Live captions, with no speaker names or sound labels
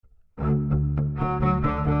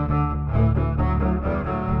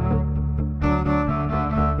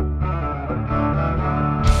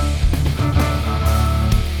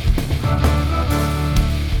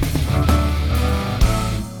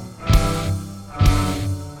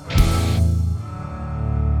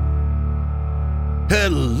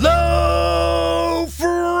Hello,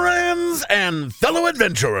 friends and fellow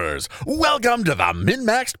adventurers. Welcome to the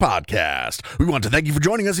Min-Maxed Podcast. We want to thank you for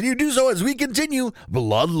joining us, and you do so as we continue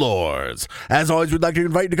Blood Lords. As always, we'd like to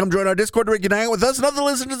invite you to come join our Discord where you can hang out with us and other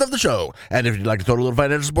listeners of the show. And if you'd like to throw a little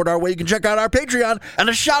financial support our way, you can check out our Patreon. And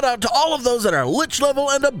a shout out to all of those that are Lich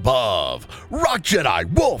level and above. Rock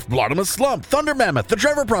Jedi, Wolf, Blottimus Slump, Thunder Mammoth, The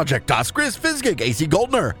Trevor Project, Toss Chris, Fizzgig, AC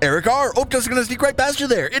Goldner, Eric R, Optus Gonna Sneak Right Past You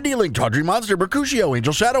There, Indie Link, Tawdry Monster, Mercutio,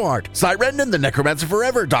 Angel Shadowheart, Cy Rendon, The Necromancer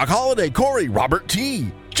Forever, Doc Holiday, Corey, Robert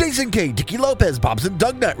T, Jason K, Dicky Lopez, Bobson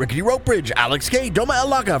Dugnut, Rickety Ropebridge, Alex K, Doma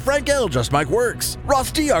Elaka, Frank L, Just Mike Works,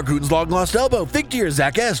 Ross D, Argoon's Long Lost Elbow, Think Deer,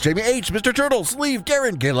 Zach S, Jamie H, Mr. Turtle, Sleeve,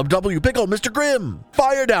 Darren, Caleb W, Pickle, Mr. Grimm,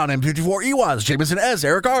 Fire Down, M54 Ewas, Jameson S,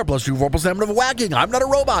 Eric R, +2 4% of whacking, I'm Not a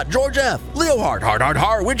Robot, George F, Leo Hart,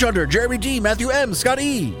 Har, Witch Hunter, Jeremy D, Matthew M, Scott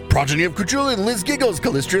E, Progeny of Cuchulain, Liz Giggles,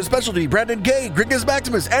 Callistria Specialty, Brandon K, Gringus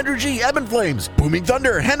Maximus, Andrew G, Ebon Flames, Booming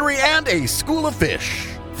Thunder, Henry, and A School of Fish.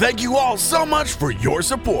 Thank you all so much for your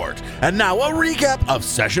support. And now a recap of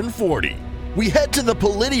Session 40. We head to the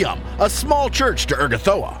Palladium, a small church to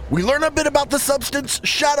Urgathoa. We learn a bit about the substance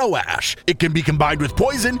Shadow Ash. It can be combined with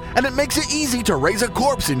poison, and it makes it easy to raise a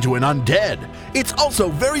corpse into an undead. It's also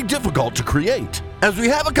very difficult to create. As we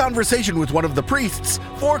have a conversation with one of the priests,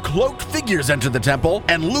 4 cloaked figures enter the temple,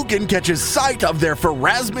 and Lucan catches sight of their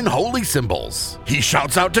Pharasman holy symbols. He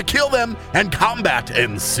shouts out to kill them, and combat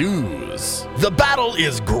ensues. The battle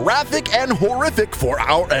is graphic and horrific for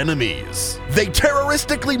our enemies. They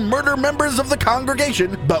terroristically murder members of the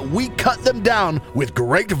congregation, but we cut them down with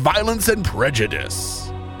great violence and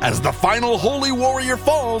prejudice. As the final holy warrior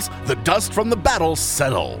falls, the dust from the battle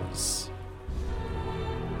settles.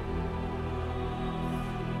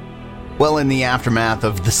 Well, in the aftermath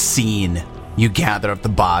of the scene, you gather up the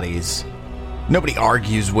bodies. Nobody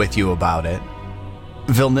argues with you about it.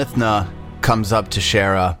 Vilnithna comes up to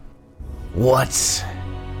Shara. What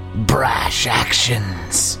brash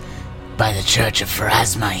actions by the Church of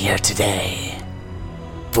Pharasma here today.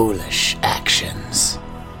 Foolish actions.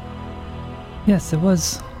 Yes, it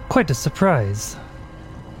was quite a surprise.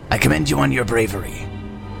 I commend you on your bravery.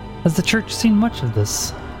 Has the church seen much of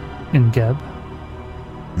this in Geb?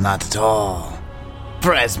 Not at all.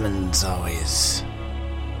 Pharasman's always...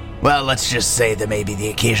 Well, let's just say there may be the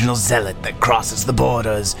occasional zealot that crosses the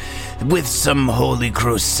borders with some holy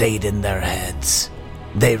crusade in their heads.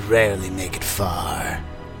 They rarely make it far.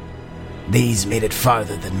 These made it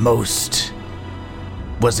farther than most.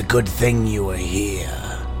 Was a good thing you were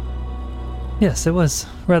here. Yes, it was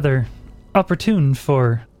rather opportune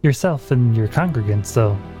for yourself and your congregants,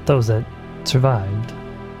 though, those that survived.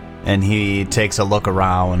 And he takes a look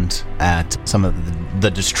around at some of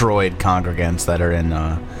the destroyed congregants that are in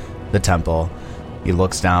the temple. He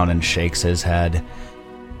looks down and shakes his head.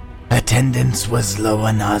 Attendance was low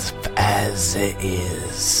enough as it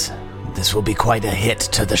is. This will be quite a hit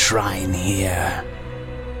to the shrine here.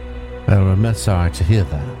 Well, we're sorry to hear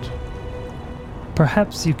that.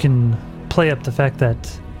 Perhaps you can play up the fact that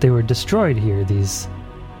they were destroyed here, these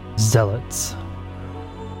zealots.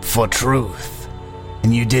 For truth.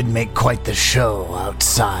 And you did make quite the show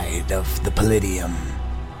outside of the Palladium.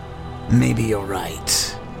 Maybe you're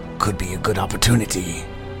right. Could be a good opportunity.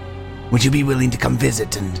 Would you be willing to come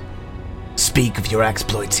visit and speak of your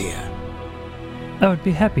exploits here? I would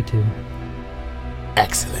be happy to.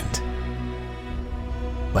 Excellent.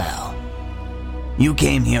 Well, you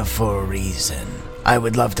came here for a reason. I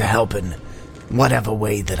would love to help in whatever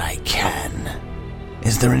way that I can.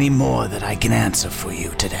 Is there any more that I can answer for you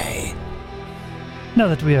today? Now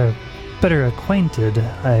that we are better acquainted,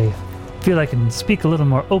 I feel I can speak a little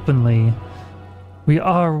more openly. We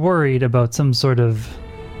are worried about some sort of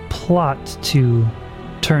plot to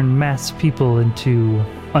turn mass people into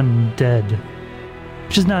undead,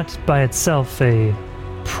 which is not by itself a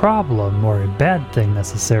problem or a bad thing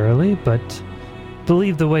necessarily, but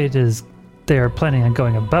believe the way it is they are planning on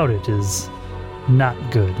going about it is not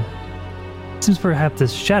good. Seems perhaps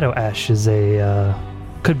this Shadow Ash is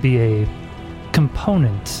could be a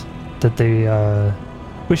component that they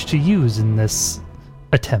wish to use in this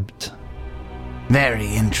attempt. Very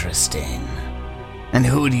interesting. And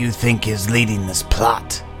who do you think is leading this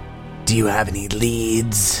plot? Do you have any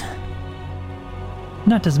leads?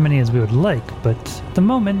 Not as many as we would like, but at the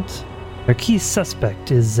moment, our key suspect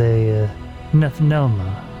is a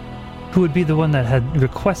Nethnelma, who would be the one that had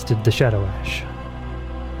requested the Shadow Ash.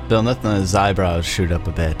 Vilnithna's eyebrows shoot up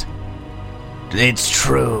a bit. It's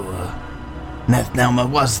true. Nethnelma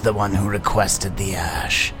was the one who requested the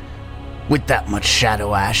ash. With that much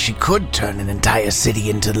Shadow Ash, she could turn an entire city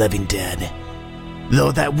into living dead.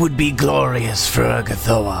 Though that would be glorious for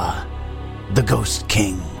Urgathoa. the Ghost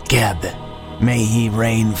King, Geb, may he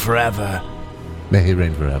reign forever, May he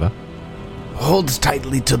reign forever. holds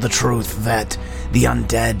tightly to the truth that the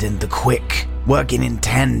undead and the quick, working in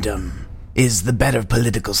tandem, is the better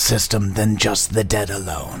political system than just the dead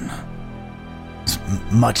alone. As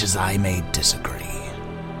much as I may disagree.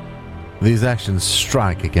 These actions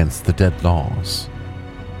strike against the dead laws.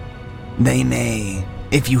 They may,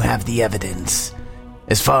 if you have the evidence.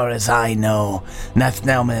 As far as I know,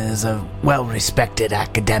 Nathnelma is a well-respected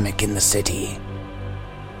academic in the city.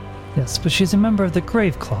 Yes, but she's a member of the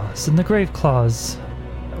Grave Claws, and the Grave Claws,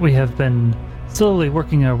 we have been slowly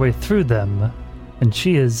working our way through them, and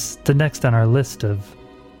she is the next on our list of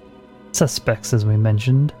suspects, as we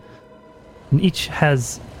mentioned, and each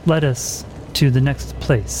has led us to the next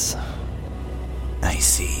place. I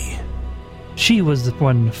see. She was the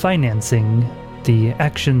one financing the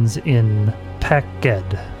actions in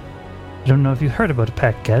Pac-Ged. I don't know if you heard about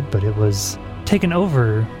Pac-Ged, but it was taken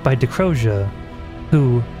over by Decrosia,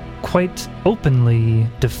 who quite openly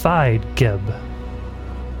defied Geb.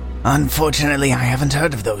 Unfortunately, I haven't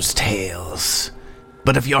heard of those tales.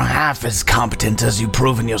 But if you're half as competent as you've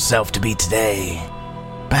proven yourself to be today,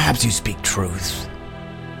 perhaps you speak truth.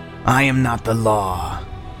 I am not the law,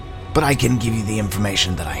 but I can give you the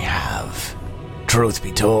information that I have. Truth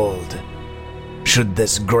be told, should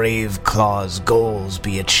this Grave Claw's goals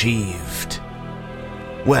be achieved,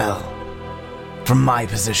 well, from my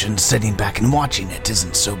position, sitting back and watching it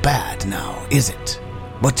isn't so bad now, is it?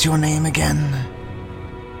 What's your name again?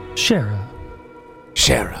 Shara.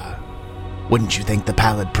 Shara. Wouldn't you think the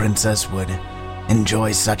Pallid Princess would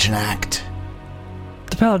enjoy such an act?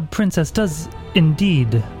 The Pallid Princess does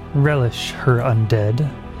indeed relish her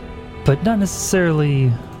undead, but not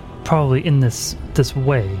necessarily probably in this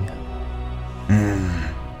way.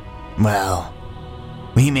 Well,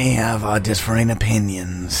 we may have our differing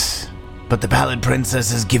opinions, but the Pallid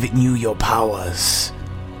Princess has given you your powers,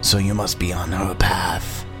 so you must be on her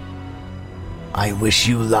path. I wish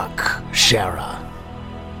you luck, Shara.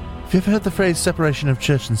 Have you ever heard the phrase separation of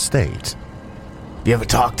church and state? You ever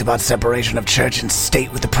talked about separation of church and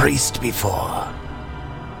state with a priest before?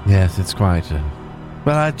 Yes, it's quite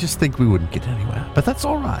well, I just think we wouldn't get anywhere, but that's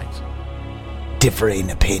all right. Differing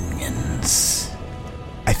opinions.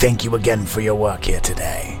 I thank you again for your work here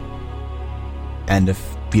today. And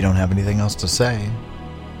if you don't have anything else to say,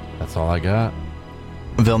 That's all I got.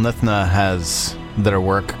 Vilnithna has their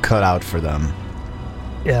work cut out for them.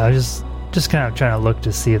 Yeah, I was just kind of trying to look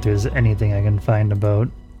to see if there's anything I can find about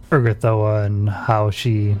Urgathoa and how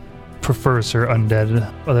she prefers her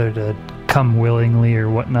undead, whether to come willingly or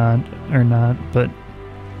whatnot or not, but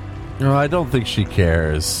No, I don't think she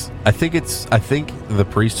cares. I think the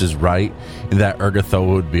priest is right in that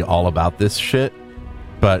Urgathoa would be all about this shit,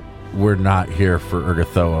 but we're not here for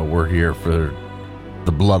Urgathoa. We're here for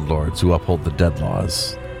the Bloodlords who uphold the dead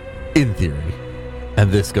laws, in theory.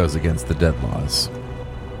 And this goes against the dead laws.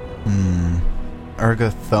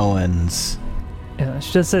 Urgathoans. yeah,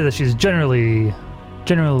 she does say that she's generally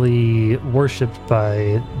worshipped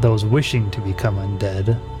by those wishing to become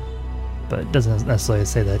undead, but it doesn't necessarily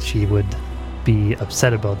say that she would be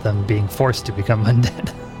upset about them being forced to become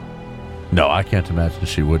undead. No, I can't imagine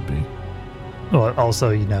she would be. Well,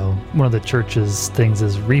 also, one of the church's things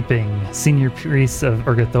is reaping. Senior priests of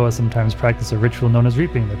Urgathoa sometimes practice a ritual known as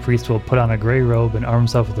reaping. The priest will put on a gray robe and arm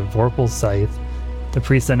himself with a vorpal scythe. The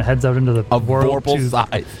priest then heads out into the world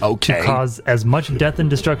to cause as much death and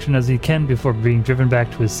destruction as he can before being driven back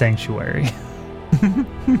to his sanctuary.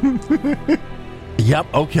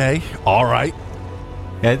 Yep, okay, all right.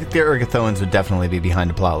 Yeah, I think the Urgathoans would definitely be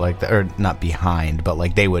behind a plot like that. Or not behind, but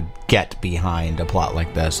like they would get behind a plot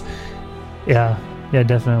like this. Yeah,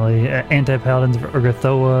 definitely. Anti-paladins of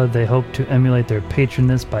Urgathoa, they hope to emulate their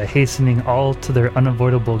patroness by hastening all to their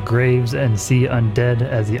unavoidable graves and see undead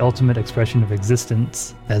as the ultimate expression of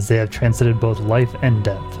existence, as they have transcended both life and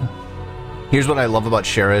death. Here's what I love about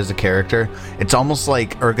Shara as a character. It's almost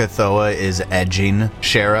like Urgathoa is edging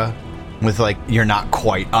Shara with like, you're not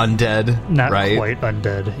quite undead, Not right? quite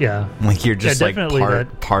undead, yeah. Like you're just like definitely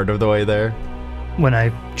part of the way there. When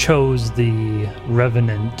I chose the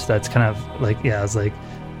Revenant, that's kind of like, I was like,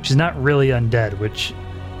 she's not really undead, which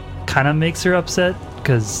kind of makes her upset,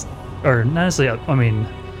 or not necessarily,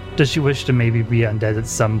 does she wish to maybe be undead at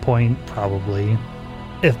some point? Probably.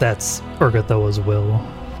 If that's Urgathoa's will.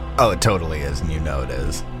 Oh, it totally is, and you know it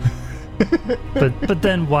is. But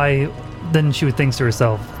then why, then she would think to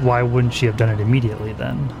herself, why wouldn't she have done it immediately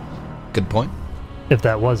then? Good point. If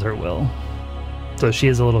that was her will. So she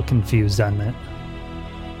is a little confused on that.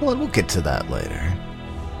 Well, we'll get to that later.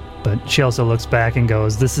 But she also looks back and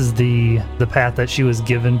goes, this is the path that she was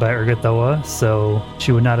given by Urgathoa, so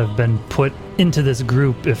she would not have been put into this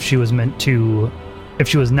group if she was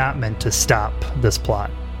not meant to stop this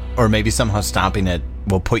plot. Or maybe somehow stopping it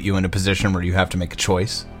will put you in a position where you have to make a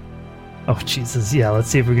choice. Oh, Jesus, yeah, let's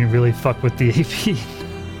see if we can really fuck with the AP.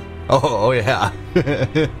 Oh yeah.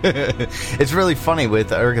 It's really funny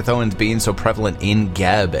with Urgathoans being so prevalent in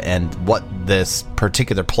Geb and what this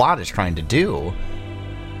particular plot is trying to do.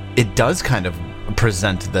 It does kind of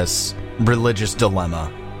present this religious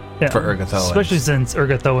dilemma for Urgathoans. Especially since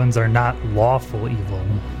Urgathoans are not lawful evil.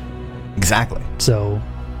 Exactly. So,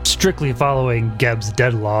 strictly following Geb's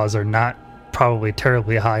dead laws are not probably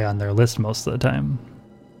terribly high on their list most of the time.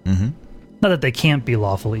 Mm-hmm. Not that they can't be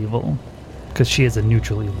lawful evil, because she is a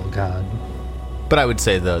neutral evil god. But I would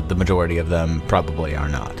say the majority of them probably are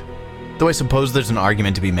not. Though I suppose there's an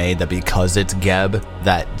argument to be made that because it's Geb,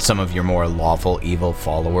 that some of your more lawful evil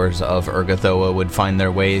followers of Urgathoa would find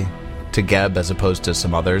their way to Geb as opposed to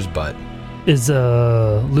some others, but... Is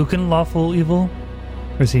Lucan lawful evil?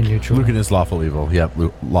 Or is he neutral? Lucan is lawful evil. Yep,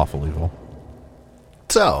 lawful evil.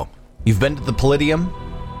 So, you've been to the Palladium.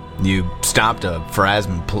 You stopped a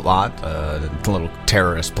Phrasm plot, a little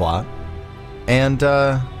terrorist plot. And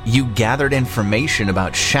you gathered information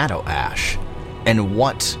about Shadow Ash and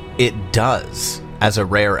what it does as a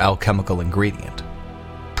rare alchemical ingredient.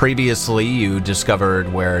 Previously, you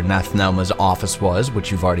discovered where Nathnelma's office was,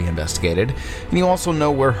 which you've already investigated, and you also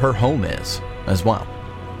know where her home is as well.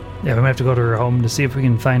 Yeah, we might have to go to her home to see if we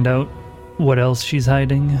can find out what else she's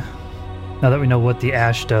hiding. Now that we know what the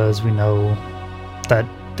ash does, we know that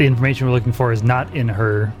the information we're looking for is not in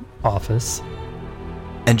her office.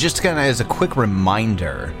 And just kind of as a quick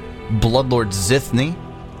reminder, Bloodlord Zithny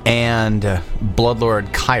and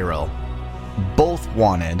Bloodlord Kyril both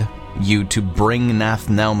wanted you to bring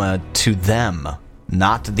Nathnelma to them,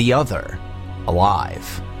 not the other,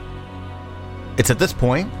 alive. It's at this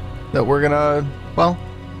point that we're gonna,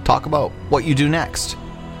 talk about what you do next.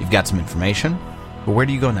 You've got some information, but where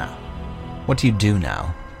do you go now? What do you do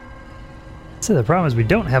now? So the problem is we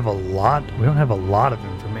don't have a lot of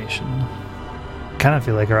information. Kind of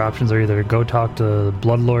feel like our options are either go talk to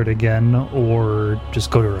Bloodlord again or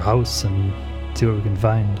just go to her house and see what we can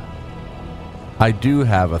find. I do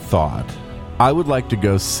have a thought. I would like to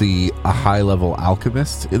go see a high-level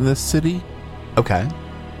alchemist in this city. Okay.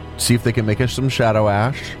 See if they can make us some Shadow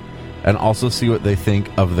Ash, and also see what they think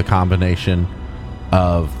of the combination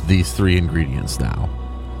of these three ingredients now.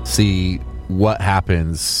 See what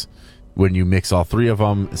happens when you mix all three of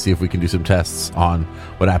them. See if we can do some tests on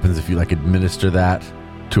what happens if you administer that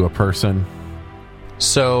to a person.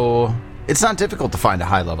 So it's not difficult to find a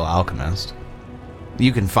high-level alchemist.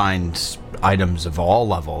 You can find items of all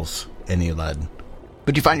levels in Eled,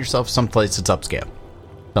 but you find yourself someplace that's upscale,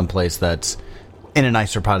 someplace that's in a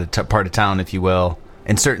nicer part of town, if you will,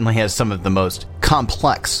 and certainly has some of the most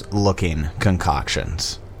complex-looking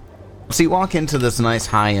concoctions. So you walk into this nice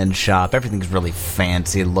high-end shop. Everything's really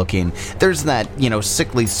fancy looking. There's that,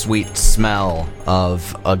 sickly sweet smell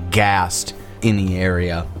of a ghast in the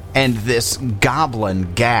area. And this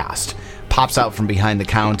goblin ghast pops out from behind the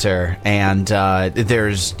counter, and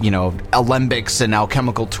there's, alembics and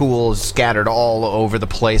alchemical tools scattered all over the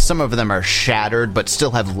place. Some of them are shattered, but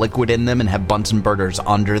still have liquid in them and have Bunsen burners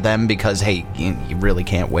under them because, hey, you really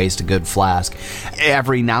can't waste a good flask.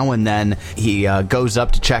 Every now and then, he goes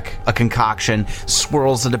up to check a concoction,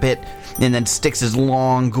 swirls it a bit, and then sticks his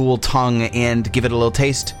long ghoul tongue in to give it a little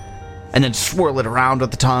taste, and then swirl it around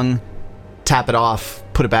with the tongue, tap it off,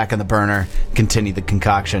 put it back on the burner, continue the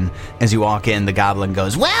concoction. As you walk in, the goblin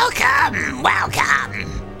goes, "Welcome,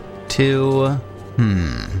 welcome to,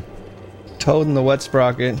 Toad and the Wet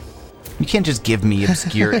Sprocket." You can't just give me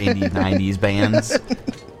obscure 80s, 90s bands.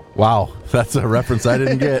 Wow, that's a reference I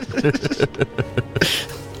didn't get.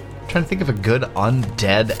 Trying to think of a good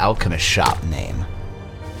undead alchemist shop name.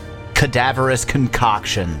 Cadaverous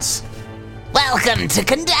Concoctions. Welcome to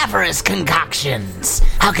Cadaverous Concoctions.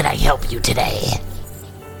 How can I help you today?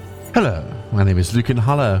 Hello, my name is Lucan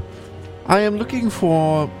Hollow. I am looking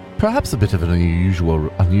for perhaps a bit of an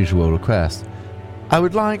unusual request. I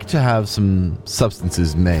would like to have some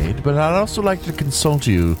substances made, but I'd also like to consult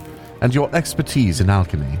you and your expertise in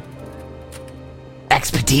alchemy.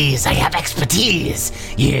 Expertise, I have expertise.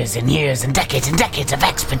 Years and years and decades of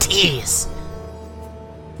expertise.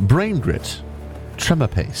 Brain grit, tremor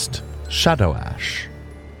paste, shadow ash.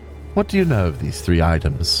 What do you know of these three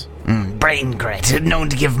items? Brain grit, known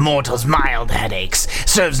to give mortals mild headaches,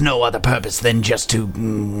 serves no other purpose than just to,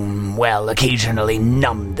 occasionally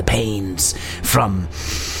numb the pains from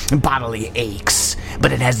bodily aches.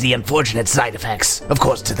 But it has the unfortunate side effects, of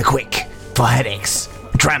course, to the quick, for headaches.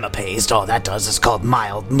 Tremor paste, all that does is called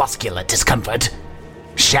mild muscular discomfort.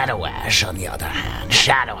 Shadow ash, on the other hand.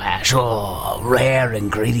 Shadow ash, rare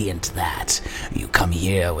ingredient that. You come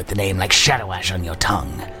here with the name like shadow ash on your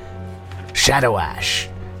tongue. Shadow ash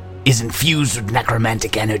is infused with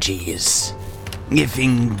necromantic energies. If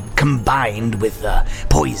combined with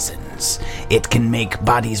poisons, it can make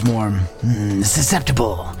bodies more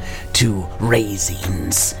susceptible to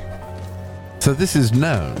raisins. So this is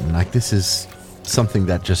known, like this is something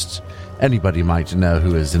that just anybody might know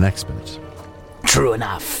who is an expert. True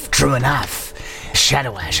enough.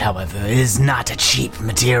 Shadow ash, however, is not a cheap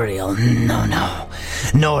material. No.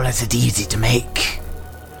 Nor is it easy to make.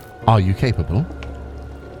 Are you capable?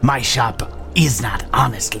 My shop is not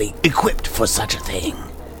honestly equipped for such a thing.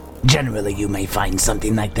 Generally, you may find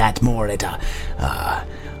something like that more at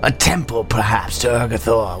a temple, perhaps, to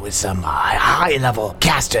Urgathor with some high-level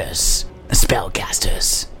casters,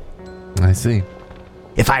 spellcasters. I see.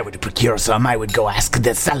 If I were to procure some, I would go ask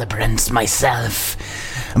the celebrants myself.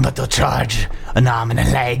 But they'll charge an arm and a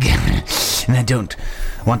leg, and I don't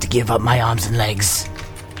want to give up my arms and legs.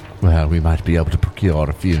 Well, we might be able to procure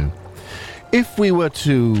a few. If we were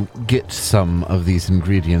to get some of these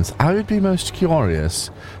ingredients, I would be most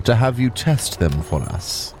curious to have you test them for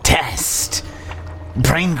us. Test?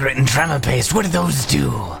 Brain grit and tremor paste, what do those do?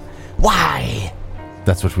 Why?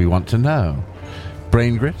 That's what we want to know.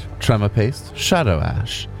 Brain grit, tremor paste, shadow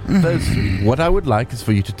ash. Those three. What I would like is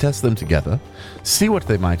for you to test them together, see what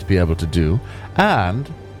they might be able to do, and,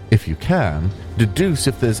 if you can, deduce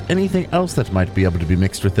if there's anything else that might be able to be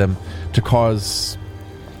mixed with them to cause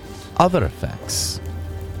other effects.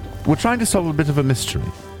 We're trying to solve a bit of a mystery.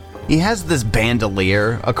 He has this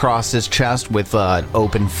bandolier across his chest with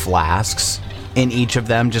open flasks in each of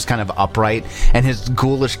them, just kind of upright, and his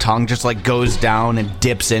ghoulish tongue just like goes down and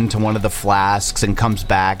dips into one of the flasks and comes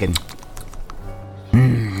back and...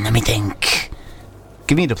 let me think.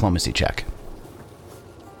 Give me a diplomacy check.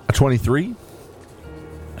 A 23?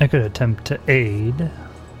 I could attempt to aid.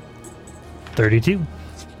 32.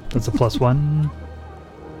 That's a +1.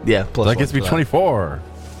 Yeah, plus That gets me 24.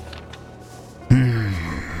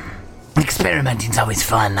 Experimenting's always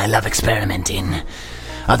fun. I love experimenting.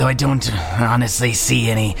 Although I don't honestly see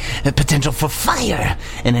any potential for fire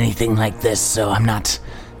in anything like this, so I'm not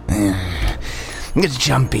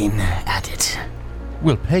jumping at it.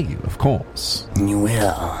 We'll pay you, of course. You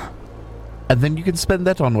will. And then you can spend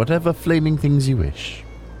that on whatever flaming things you wish.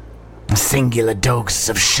 A singular dose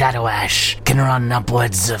of shadow ash can run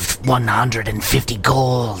upwards of 150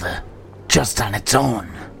 gold, just on its own.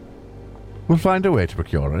 We'll find a way to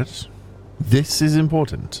procure it. This is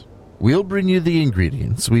important. We'll bring you the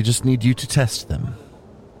ingredients. We just need you to test them.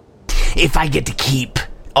 If I get to keep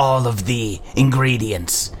all of the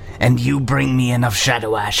ingredients, and you bring me enough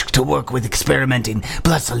shadow ash to work with experimenting,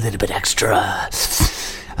 plus a little bit extra,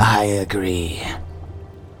 I agree.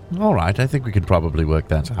 All right, I think we can probably work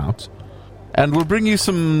that out. And we'll bring you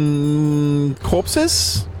some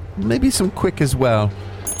corpses? Maybe some quick as well.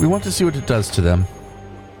 We want to see what it does to them.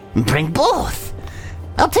 Bring both.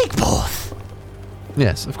 I'll take both.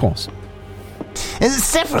 Yes, of course.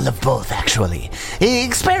 Several of both, actually.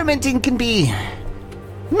 Experimenting can be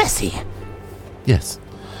messy. Yes.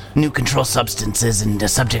 New control substances and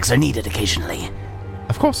subjects are needed occasionally.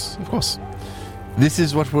 Of course, of course. This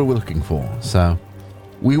is what we're looking for, so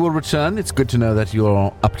we will return. It's good to know that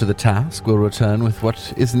you're up to the task. We'll return with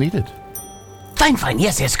what is needed. Fine.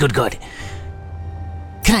 Yes, good.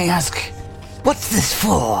 Can I ask, what's this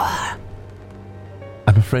for?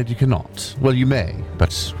 I'm afraid you cannot. Well, you may,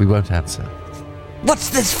 but we won't answer. What's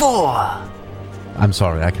this for? I'm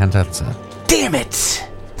sorry, I can't answer. Damn it!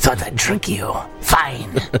 Thought I'd trick you.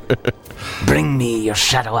 Fine. Bring me your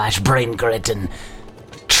shadow ash, brain grit, and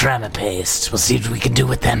tremor paste. We'll see what we can do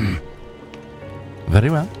with them. Very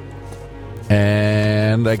well.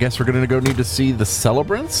 And I guess we're going to go need to see the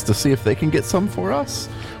celebrants to see if they can get some for us.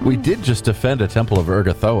 We did just defend a temple of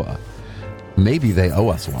Urgathoa. Maybe they owe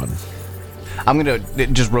us one. I'm going to,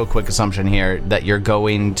 just real quick assumption here, that you're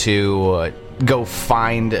going to go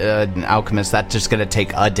find an alchemist. That's just going to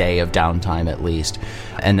take a day of downtime at least.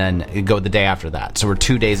 And then go the day after that. So we're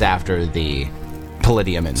 2 days after the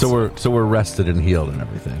Palladium incident. So we're rested and healed and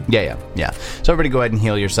everything. Yeah. So everybody go ahead and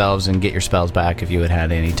heal yourselves and get your spells back if you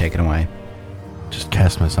had any taken away. Just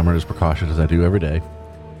cast my summoner's precaution as I do every day.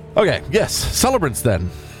 Okay, yes, celebrants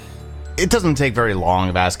then. It doesn't take very long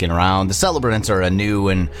of asking around. The Celebrants are a new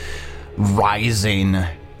and rising,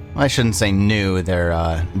 I shouldn't say new,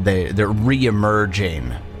 they're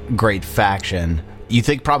re-emerging great faction. You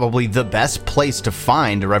think probably the best place to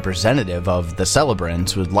find a representative of the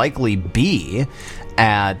Celebrants would likely be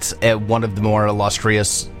at one of the more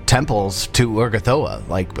illustrious temples to Urgathoa,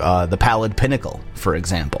 like the Pallid Pinnacle, for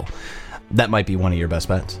example. That might be one of your best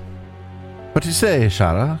bets. What do you say,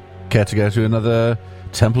 Shara? Care to go to another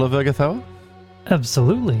Temple of Urgathoa?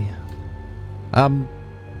 Absolutely.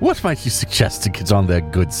 What might you suggest to get on their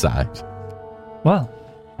good side? Well,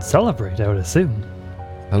 celebrate, I would assume.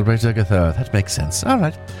 Celebrate Urgathoa. That makes sense. All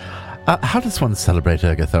right. How does one celebrate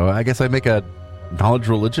Urgathoa? I guess I make a knowledge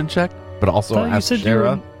religion check, but also ask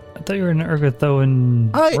Shara. I thought you were an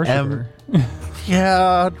Urgathoan worshiper.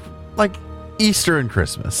 Yeah, like Easter and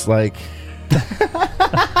Christmas. Like...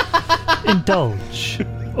 Indulge.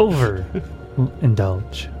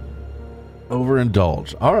 Overindulge.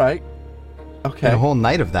 All right. Okay. And a whole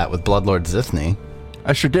night of that with Bloodlord Zithny.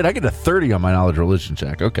 I sure did. I get a 30 on my knowledge religion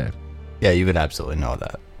check. Okay. Yeah, you would absolutely know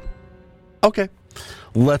that. Okay.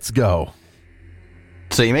 Let's go.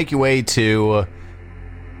 So you make your way to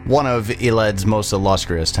one of Eled's most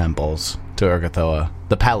illustrious temples to Urgathoa,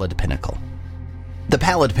 the Pallid Pinnacle. The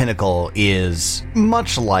Pallid Pinnacle is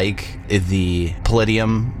much like the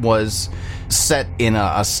Palladium was, set in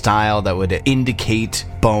a style that would indicate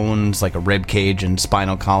bones like a rib cage and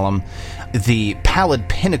spinal column. The Pallid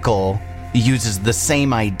Pinnacle uses the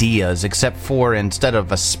same ideas, except for instead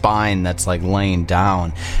of a spine that's like laying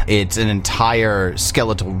down, it's an entire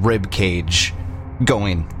skeletal rib cage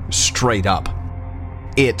going straight up.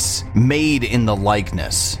 It's made in the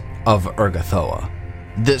likeness of Urgathoa.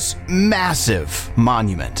 This massive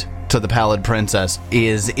monument to the Pallid Princess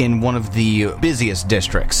is in one of the busiest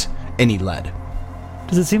districts in Eled.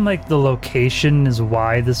 Does it seem like the location is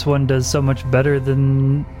why this one does so much better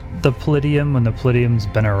than the Palladium when the Palladium's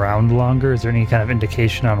been around longer? Is there any kind of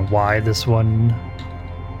indication on why the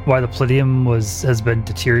Palladium has been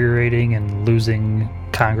deteriorating and losing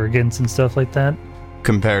congregants and stuff like that?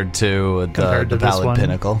 Compared to the Pallid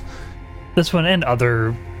Pinnacle? This one and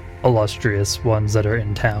other illustrious ones that are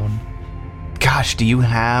in town. Gosh, do you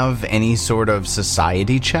have any sort of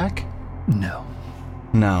society check? No,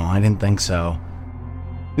 I didn't think so.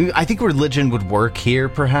 I think religion would work here,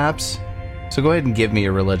 perhaps. So go ahead and give me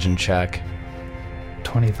a religion check.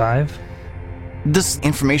 25. This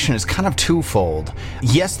information is kind of twofold.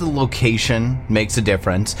 Yes, the location makes a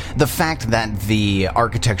difference. The fact that the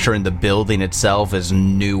architecture in the building itself is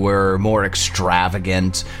newer, more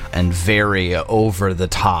extravagant, and very over the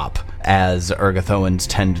top, as Urgathoans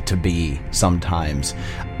tend to be sometimes.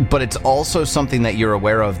 But it's also something that you're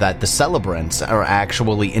aware of, that the Celebrants are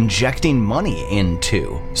actually injecting money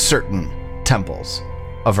into certain temples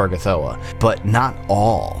of Urgathoa, but not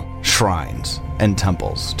all shrines and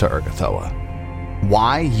temples to Urgathoa.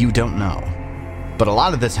 Why, you don't know. But a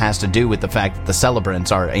lot of this has to do with the fact that the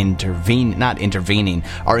Celebrants are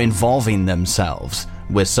are involving themselves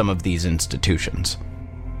with some of these institutions.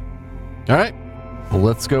 All right. Well,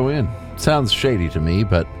 let's go in. Sounds shady to me,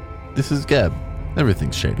 but this is Geb.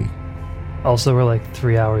 Everything's shady. Also, we're like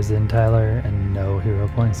 3 hours in, Tyler, and no hero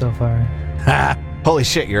points so far. Ha! Holy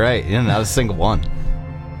shit, you're right. Not a single one.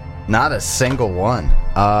 Not a single one.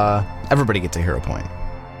 Everybody gets a hero point.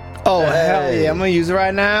 Oh, hell yeah. I'm going to use it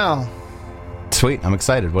right now. Sweet. I'm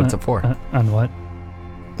excited. What's it for? On what?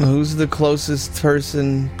 Who's the closest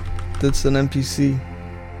person that's an NPC?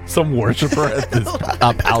 Some worshiper at this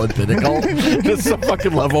Pallid Pinnacle. Just some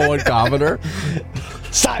fucking level 1 commoner.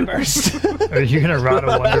 Cyburst. Are you going to rot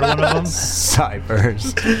a wonder one of them?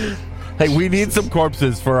 Cyburst. Hey, we need some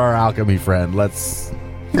corpses for our alchemy friend. Let's...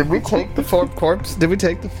 Did we take the 4 corpse? Did we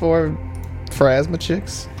take the 4 pharasma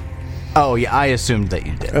chicks? Oh, yeah, I assumed that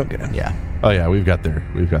you did. Okay. Yeah. Oh, yeah, we've got their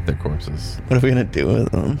corpses. What are we going to do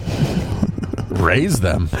with them? Raise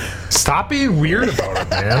them. Stop being weird about it,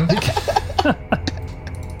 man.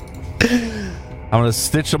 I'm going to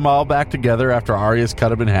stitch them all back together after Arya's cut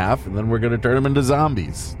them in half, and then we're going to turn them into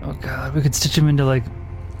zombies. Oh god, we could stitch them into like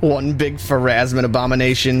one big pharasma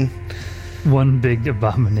abomination. One big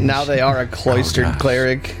abomination. Now they are a cloistered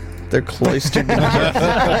cleric. They're cloistered.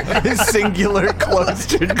 Singular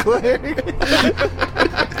cloistered cleric.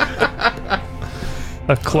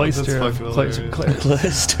 A cloister of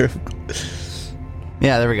Cloister.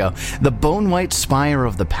 Yeah, there we go. The Bone White Spire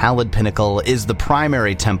of the Pallid Pinnacle is the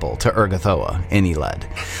primary temple to Urgathoa in Eled.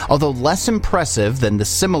 Although less impressive than the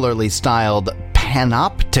similarly styled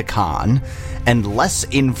Panopticon, and less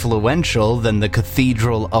influential than the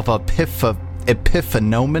Cathedral of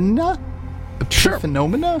Epiphanomena?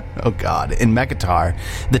 Phenomena? Oh god. In Mekatar,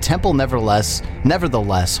 the temple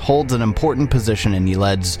nevertheless holds an important position in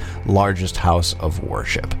Yeled's largest house of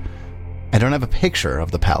worship. I don't have a picture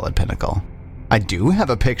of the Pallid Pinnacle. I do have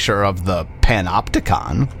a picture of the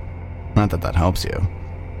Panopticon. Not that that helps you.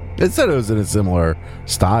 It said it was in a similar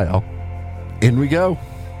style. In we go.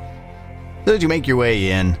 So as you make your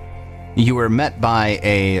way in, you were met by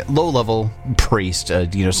a low-level priest,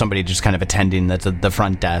 somebody just kind of attending at the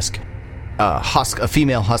front desk. A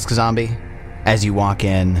female husk zombie. As you walk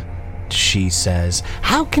in, she says,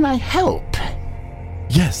 "How can I help?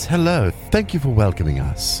 Yes, hello. Thank you for welcoming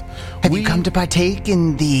us. Have you come to partake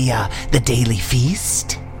in the daily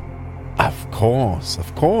feast? Of course,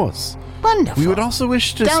 of course. Wonderful. We would also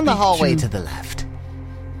wish to Down the speak hallway to the left.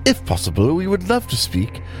 If possible, we would love to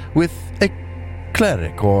speak with a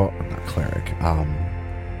cleric, or not cleric, a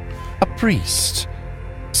priest.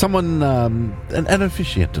 Someone, an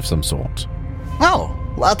officiant of some sort. Oh,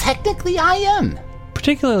 well, technically I am.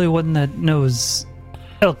 Particularly one that knows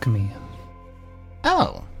alchemy.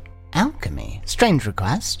 Oh, alchemy. Strange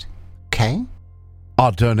request. Okay.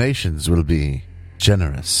 Our donations will be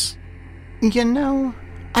generous.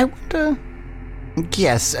 I wonder...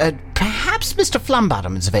 Yes, perhaps Mr.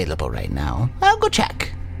 Flumbottom is available right now. I'll go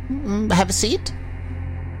check. Have a seat?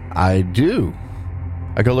 I do.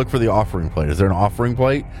 I go look for the offering plate. Is there an offering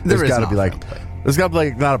plate? There's got to be like... plate. There's got to be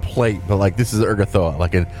like, not a plate, but like this is Urgathoa,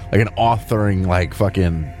 like an authoring like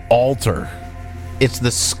fucking altar. It's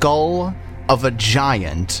the skull of a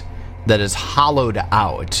giant that is hollowed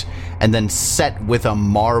out and then set with a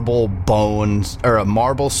marble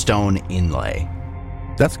stone inlay.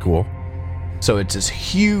 That's cool. So it's this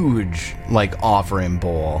huge like offering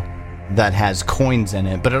bowl that has coins in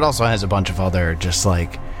it, but it also has a bunch of other just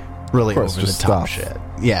like really over the top shit.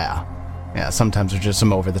 Yeah. Sometimes there's just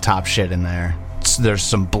some over the top shit in there. There's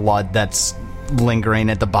some blood that's lingering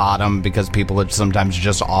at the bottom because people would sometimes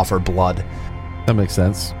just offer blood. That makes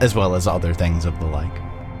sense. As well as other things of the like.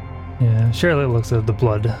 Yeah, Charlotte looks at the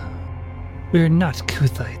blood. We're not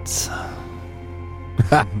Kuthites.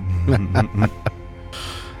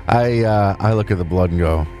 I look at the blood and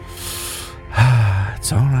go,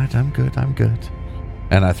 it's all right, I'm good.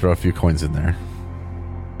 And I throw a few coins in there.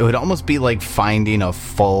 It would almost be like finding a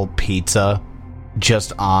full pizza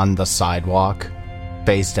just on the sidewalk,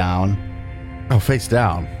 face down. Oh, face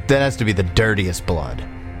down. That has to be the dirtiest blood.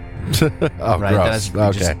 Oh, right? That has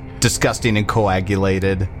gross. to be just disgusting and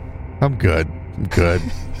coagulated. I'm good.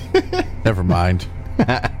 Never mind. All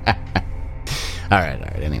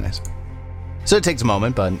right. Anyways. So it takes a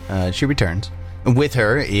moment, but she returns. With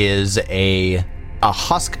her is a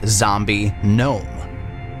husk zombie gnome.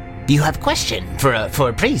 You have a question for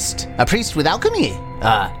a priest? A priest with alchemy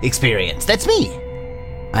experience. That's me.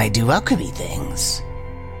 I do alchemy things.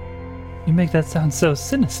 You make that sound so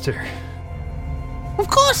sinister. Of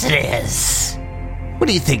course it is. What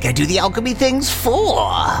do you think I do the alchemy things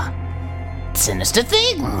for? Sinister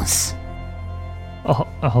things.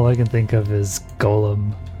 All I can think of is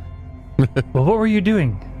Golem. Well, what were you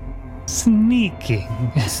doing? Sneaking.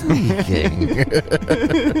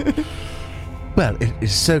 Well, it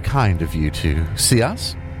is so kind of you to see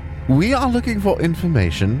us. We are looking for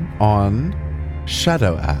information on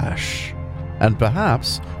Shadow Ash, and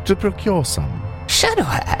perhaps to procure some. Shadow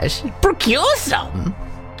Ash? Procure some?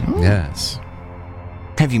 Yes.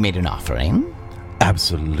 Have you made an offering?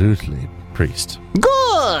 Absolutely, priest.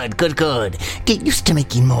 Good. Get used to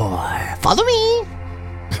making more. Follow me.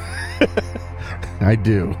 I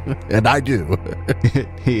do. And I do.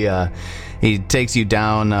 He takes you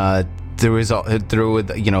down through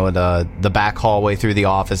the back hallway through the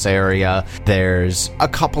office area. There's a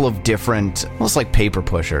couple of different, almost like paper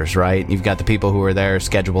pushers, right? You've got the people who are there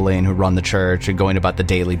scheduling, who run the church and going about the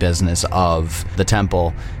daily business of the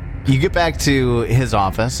temple. You get back to his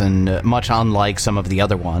office, and much unlike some of the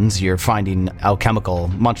other ones, you're finding alchemical,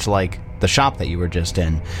 much like the shop that you were just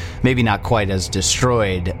in. Maybe not quite as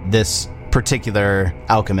destroyed. This particular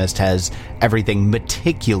alchemist has everything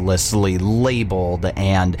meticulously labeled,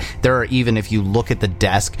 and there are, even if you look at the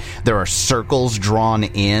desk, there are circles drawn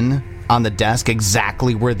in on the desk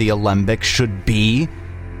exactly where the alembic should be.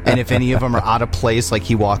 And if any of them are out of place, like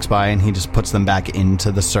he walks by and he just puts them back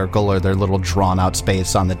into the circle or their little drawn out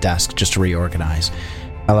space on the desk just to reorganize.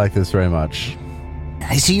 I like this very much.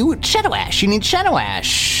 I see you at Shadow Ash. You need Shadow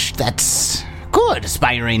Ash. That's good.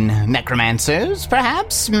 Aspiring necromancers,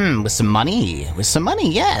 perhaps? With some money,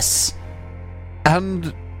 yes.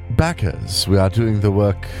 And backers, we are doing the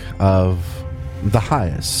work of the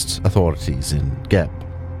highest authorities in Geb.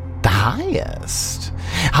 The highest?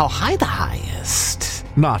 How high the highest?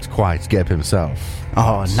 Not quite Geb himself.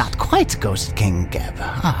 Oh, not quite Ghost King Geb.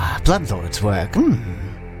 Bloodlord's work.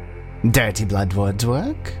 Dirty Bloodlord's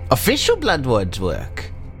work. Official Bloodlord's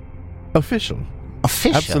work. Official.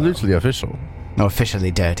 Official. Absolutely official. No,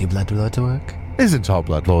 officially dirty Bloodlord's work. Isn't our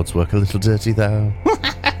Bloodlord's work a little dirty, though?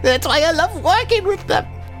 That's why I love working with them.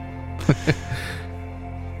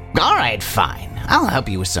 All right, fine. I'll help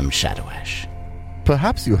you with some Shadow Ash.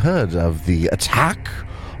 Perhaps you heard of the attack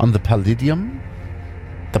on the Palladium?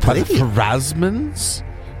 The By the Palladium? Pharasmans?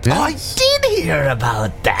 Oh, I did hear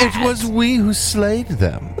about that. It was we who slayed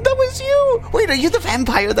them. That was you. Wait, are you the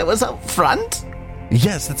vampire that was up front?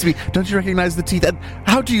 Yes, that's me. Don't you recognize the teeth? And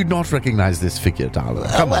how do you not recognize this figure, darling?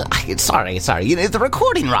 Come on. Sorry. You know, the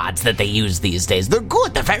recording rods that they use these days, they're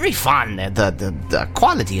good. They're very fun. The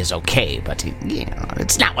quality is okay, but, you know,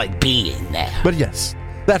 it's not like being there. But yes,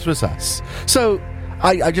 that was us. So,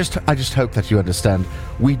 I just hope that you understand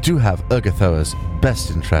we do have Urgathoa's best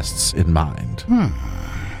interests in mind.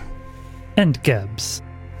 And Geb's.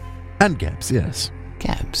 And Geb's, yes.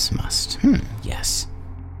 Gebs must. Yes.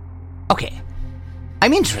 Okay.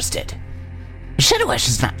 I'm interested. Shadow Ash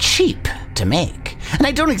is not cheap to make, and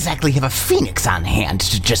I don't exactly have a phoenix on hand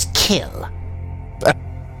to just kill.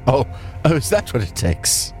 Oh, is that what it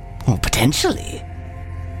takes? Well, potentially.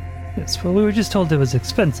 Yes, well, we were just told it was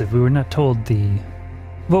expensive. We were not told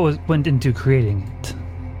what went into creating it.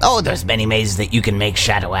 Oh, there's many ways that you can make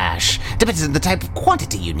Shadow Ash. Depends on the type of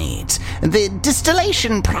quantity you need. The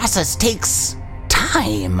distillation process takes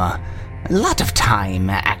time. A lot of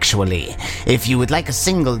time, actually. If you would like a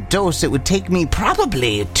single dose, it would take me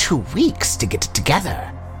probably 2 weeks to get it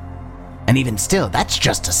together. And even still, that's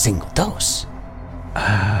just a single dose.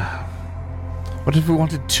 What if we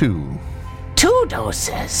wanted 2? 2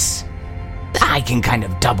 doses. I can kind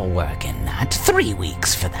of double work in that. 3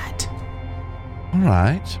 weeks for that. All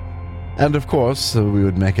right. And of course, we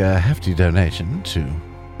would make a hefty donation to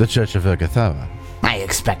the Church of Urgathoa. I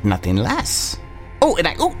expect nothing less. Oh,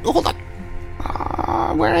 hold on.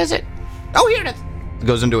 Where is it? Oh, here it is.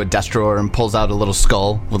 Goes into a desk drawer and pulls out a little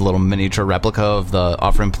skull with a little miniature replica of the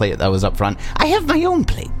offering plate that was up front. I have my own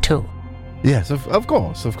plate, too. Yes, of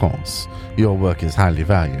course. Your work is highly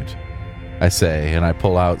valued, I say, and I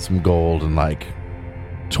pull out some gold and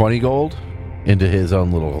 20 gold into his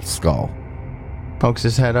own little skull. Pokes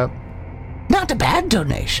his head up. Not a bad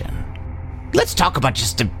donation. Let's talk about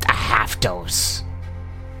just a half dose.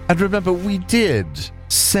 And remember, we did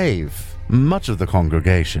save much of the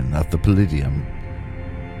congregation at the Palladium.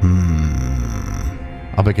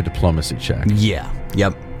 I'll make a diplomacy check. Yeah.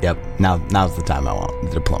 Yep. Now's the time I want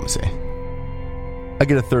the diplomacy. I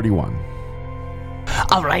get a 31.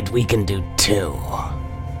 All right, we can do 2.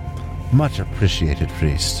 Much appreciated,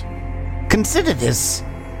 priest. Consider this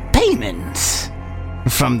payment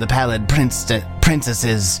from the Pallid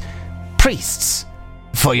Princess's priests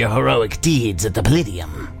for your heroic deeds at the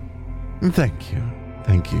Palladium. Thank you.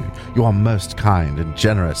 You are most kind and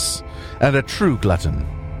generous, and a true glutton.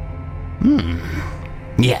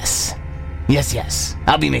 Yes.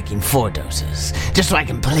 I'll be making 4 doses, just so I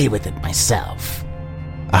can play with it myself.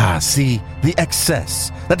 See, the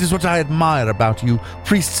excess. That is what I admire about you,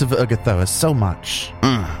 priests of Urgathoa, so much.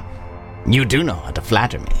 You do know how to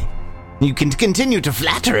flatter me. You can continue to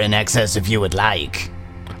flatter in excess if you would like.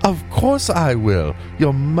 Of course I will.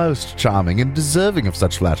 You're most charming and deserving of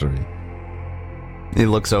such flattery. He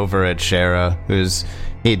looks over at Shara, who's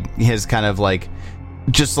he has kind of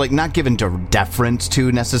just not given deference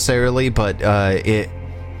to necessarily, but it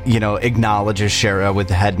acknowledges Shara with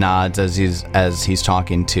head nods as he's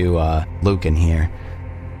talking to Lucan here.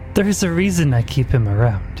 There's a reason I keep him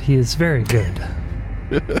around. He is very good.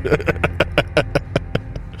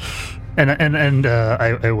 and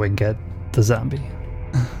I wink at the zombie.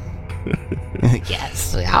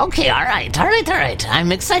 Yes. Okay, all right.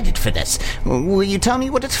 I'm excited for this. Will you tell me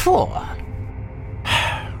what it's for?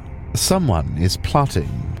 Someone is plotting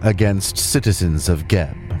against citizens of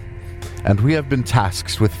Geb, and we have been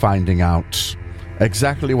tasked with finding out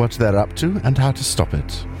exactly what they're up to and how to stop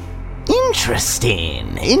it.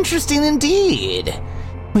 Interesting indeed.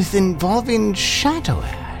 With involving Shadow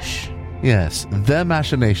Ash. Yes, their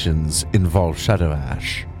machinations involve Shadow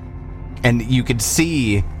Ash. And you could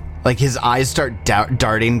see, his eyes start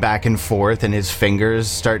darting back and forth, and his fingers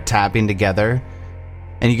start tapping together.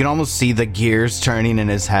 And you can almost see the gears turning in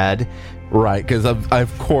his head. Right, because of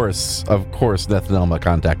course, Nethnelma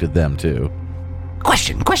contacted them too.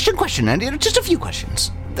 Question, and just a few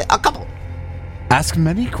questions. A couple. Ask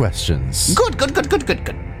many questions. Good.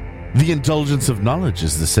 The indulgence of knowledge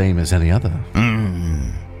is the same as any other.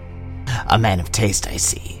 A man of taste, I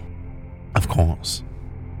see. Of course.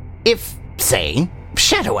 If, say,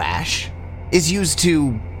 Shadow Ash is used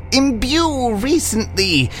to imbue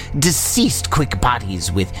recently deceased quick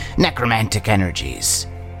bodies with necromantic energies.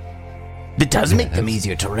 It does make them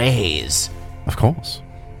easier to raise. Of course.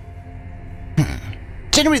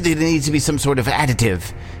 Generally, there needs to be some sort of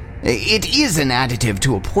additive. It is an additive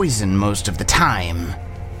to a poison most of the time.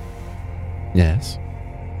 Yes.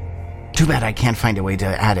 Too bad I can't find a way to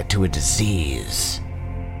add it to a disease.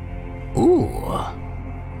 Ooh.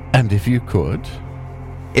 And if you could?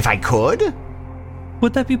 If I could?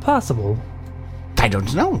 Would that be possible? I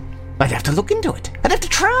don't know. I'd have to look into it. I'd have to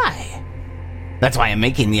try. That's why I'm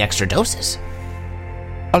making the extra doses.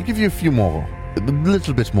 I'll give you a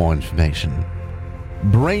little bit more information.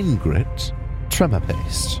 Brain grit, tremor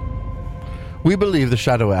paste. We believe the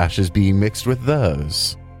shadow ash is being mixed with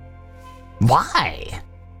those. Why?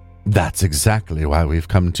 That's exactly why we've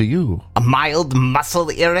come to you. A mild muscle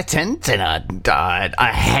irritant and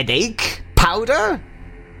a headache powder?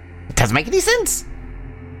 It doesn't make any sense.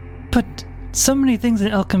 But so many things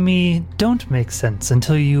in alchemy don't make sense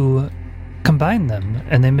until you combine them,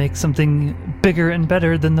 and they make something bigger and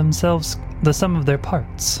better than themselves, the sum of their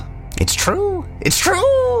parts. It's true. It's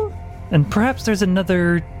true. And perhaps there's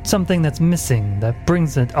another something that's missing that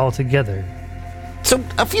brings it all together. So,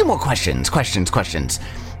 a few more questions.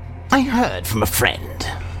 I heard from a friend,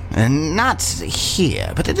 and not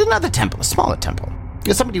here, but at another temple, a smaller temple.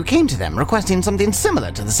 Somebody who came to them requesting something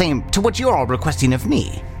similar to what you're all requesting of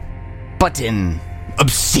me, but in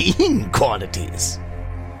obscene quantities.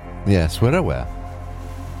 Yes, we're aware.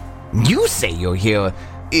 You say you're here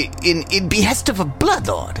in behest of a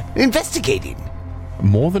bloodlord, investigating.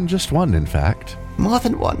 More than just one, in fact. More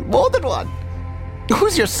than one.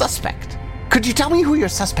 Who's your suspect? Could you tell me who your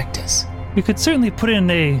suspect is? We could certainly put in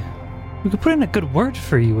a good word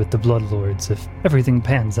for you with the Bloodlords if everything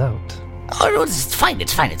pans out. Oh, it's fine.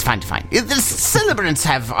 The celebrants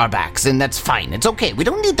have our backs, and that's fine. It's okay. We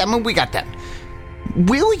don't need them, and we got them.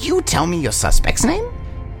 Will you tell me your suspect's name?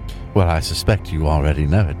 Well, I suspect you already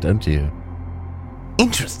know it, don't you?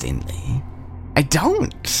 Interestingly, I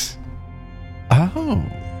don't. Oh.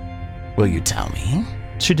 Will you tell me?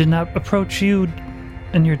 She did not approach you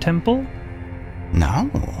in your temple? No.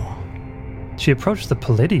 She approached the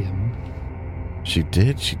Palladium. She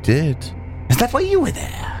did. Is that why you were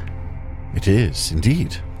there? It is,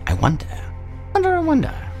 indeed. I wonder.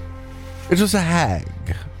 It was a hag.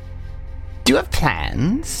 Do you have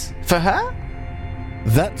plans for her?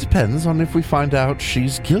 That depends on if we find out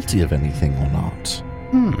she's guilty of anything or not.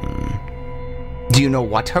 Do you know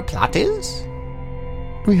what her plot is?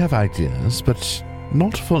 We have ideas, but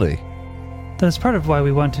not fully. That is part of why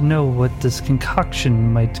we want to know what this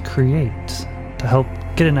concoction might create, to help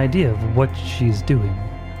get an idea of what she's doing.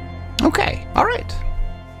 Okay, all right.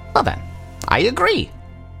 Well then, I agree.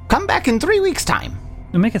 Come back in 3 weeks' time.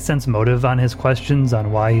 We make a sense motive on his questions,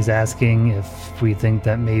 on why he's asking, if we think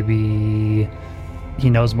that maybe he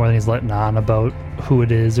knows more than he's letting on about who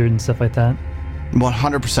it is and stuff like that.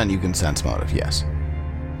 100% you can sense motive, yes.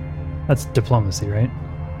 That's diplomacy, right?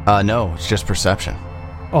 No, it's just perception.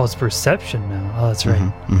 Oh, it's perception now. Oh, that's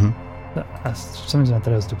right. For some reason I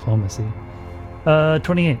thought it was diplomacy.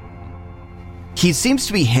 28. He seems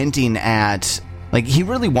to be hinting at, he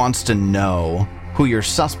really wants to know who your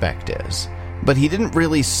suspect is. But he didn't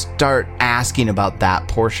really start asking about that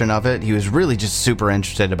portion of it. He was really just super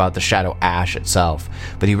interested about the Shadow Ash itself.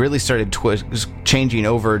 But he really started changing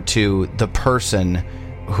over to the person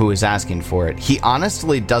who is asking for it. He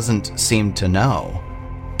honestly doesn't seem to know.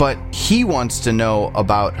 But he wants to know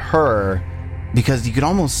about her because you could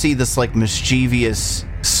almost see this mischievous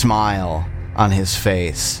smile on his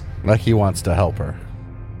face. Like he wants to help her.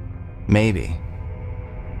 Maybe.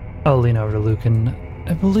 I'll lean over to Lucan.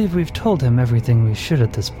 I believe we've told him everything we should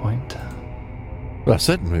at this point. Well,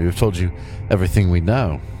 certainly we've told you everything we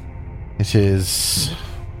know. It is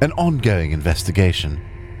an ongoing investigation.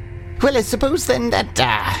 Well, I suppose then that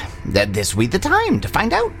this will be the time to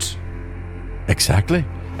find out. Exactly.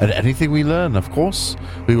 And anything we learn, of course,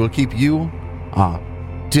 we will keep you, our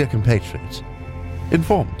dear compatriot,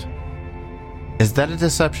 informed. Is that a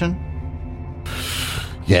deception?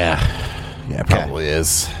 Yeah, probably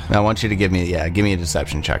is. I want you to give me a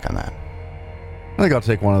deception check on that. I think I'll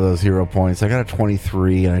take one of those hero points. I got a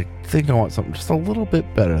 23, and I think I want something just a little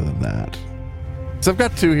bit better than that. So I've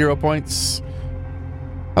got 2 hero points.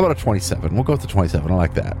 How about a 27? We'll go with the 27. I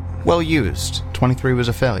like that. Well used. 23 was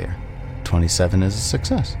a failure. 27 is a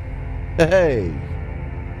success. Hey!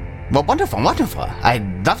 Well, wonderful.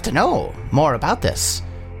 I'd love to know more about this.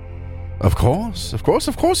 Of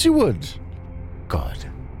course you would. Good.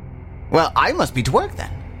 Well, I must be to work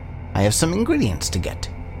then. I have some ingredients to get.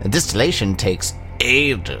 The distillation takes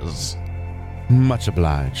ages. Much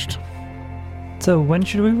obliged. So when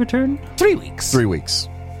should we return? 3 weeks. 3 weeks.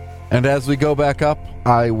 And as we go back up,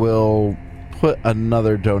 I will put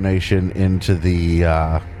another donation into the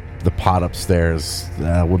pot upstairs.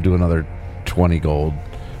 We'll do another 20 gold.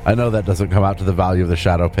 I know that doesn't come out to the value of the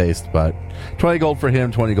shadow paste, but 20 gold for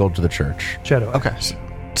him, 20 gold to the church. Shadow. Okay.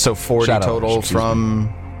 So 40 Shadow, total excuse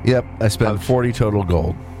from... Yep, I spent 40 total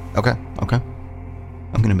gold. Okay.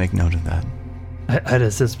 I'm going to make note of that. I'd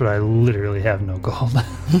assist, but I literally have no gold.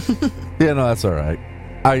 Yeah, no, that's all right.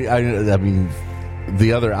 I mean,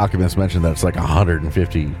 the other alchemist mentioned that it's like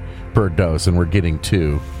 150 per dose, and we're getting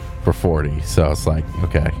 2 for 40. So it's like,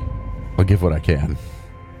 okay, I'll give what I can.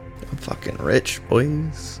 I'm fucking rich,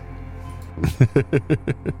 boys.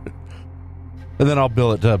 And then I'll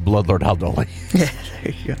bill it to Bloodlord Aldoli. Yeah,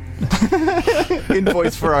 there you go.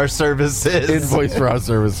 Invoice for our services. Invoice for our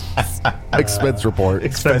service. Expense report.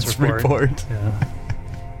 Expense report. Yeah.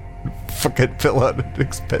 Fucking fill out an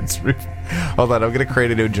expense report. Hold on, I'm going to create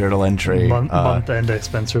a new journal entry. Month-end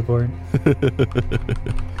expense report.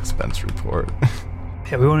 Expense report.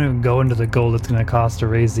 Yeah, we won't even go into the gold it's going to cost to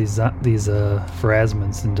raise these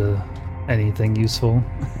phrasmins into anything useful.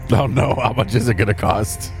 Oh no, how much is it going to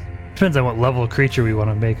cost? Depends on what level creature we want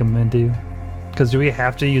to make them into. Because do we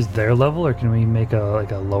have to use their level, or can we make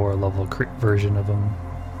a lower level version of them?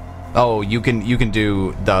 Oh, you can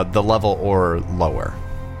do the level or lower.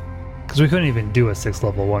 Because we couldn't even do a 6th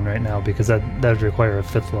level one right now, because that would require a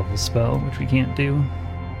 5th level spell, which we can't do.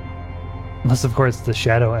 Unless, of course, the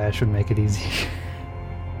Shadow Ash would make it easy.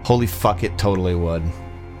 Holy fuck, it totally would.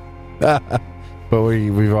 But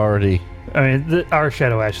we've already... I mean, our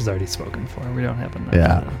Shadow Ash is already spoken for. We don't have enough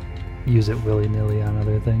to use it willy-nilly on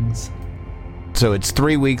other things. So it's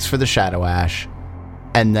 3 weeks for the Shadow Ash,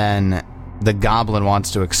 and then the Goblin wants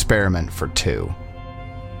to experiment for 2.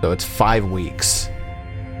 So it's 5 weeks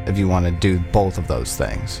if you want to do both of those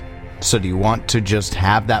things. So do you want to just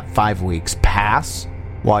have that 5 weeks pass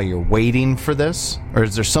while you're waiting for this? Or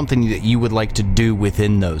is there something that you would like to do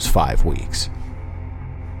within those 5 weeks?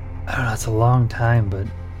 I don't know, it's a long time, but...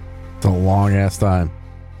 It's a long-ass time.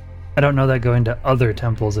 I don't know that going to other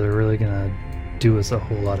temples are really going to do us a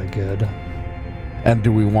whole lot of good. And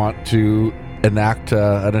do we want to enact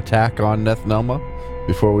an attack on Nethnelma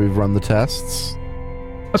before we run the tests?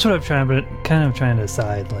 That's what I'm trying to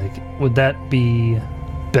decide. Like, would that be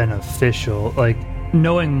beneficial? Like,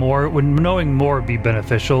 would knowing more be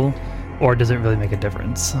beneficial, or does it really make a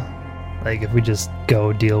difference? Like, if we just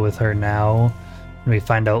go deal with her now, and we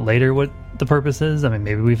find out later what the purpose is. I mean,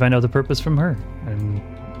 maybe we find out the purpose from her, and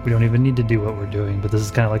we don't even need to do what we're doing. But this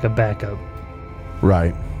is kind of like a backup,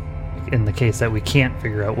 right? In the case that we can't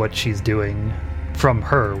figure out what she's doing from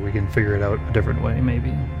her, we can figure it out a different way,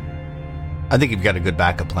 maybe. I think you've got a good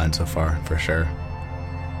backup plan so far, for sure.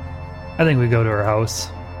 I think we go to her house,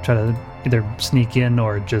 try to either sneak in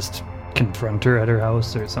or just confront her at her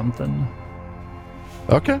house or something.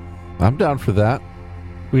 Okay, I'm down for that.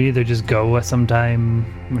 We either just go sometime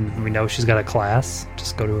when we know she's got a class,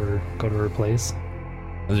 just go to her place.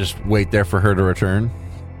 And just wait there for her to return.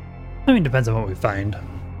 I mean, depends on what we find.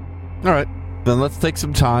 All right, then let's take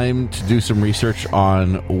some time to do some research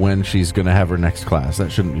on when she's going to have her next class.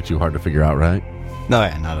 That shouldn't be too hard to figure out, right? No,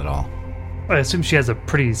 yeah, not at all. I assume she has a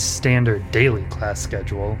pretty standard daily class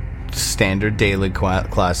schedule. Standard daily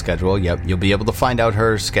class schedule. Yep, you'll be able to find out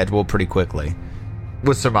her schedule pretty quickly.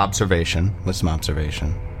 With some observation.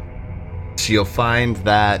 So you'll find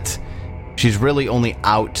that she's really only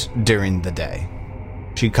out during the day.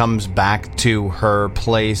 She comes back to her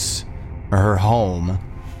place, or her home,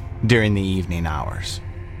 during the evening hours.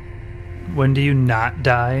 When do you not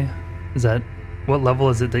die? What level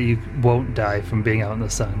is it that you won't die from being out in the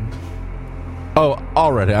sun? Oh,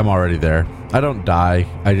 I'm already there. I don't die.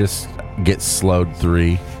 I just get slowed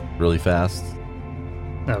 3 really fast.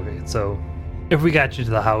 Okay, so if we got you to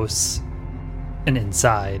the house and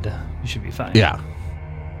inside, you should be fine. Yeah,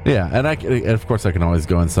 and of course I can always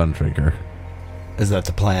go and sun drink her. Is that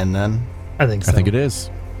the plan then? I think so. I think it is.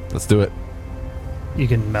 Let's do it. You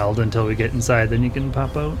can meld until we get inside, then you can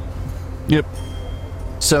pop out. Yep.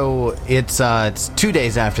 So it's 2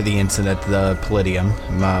 days after the incident at the Palladium,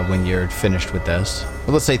 when you're finished with this.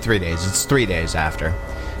 Well, let's say 3 days. It's 3 days after.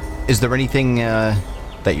 Is there anything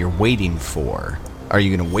that you're waiting for? Are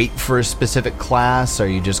you going to wait for a specific class? Are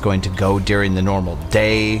you just going to go during the normal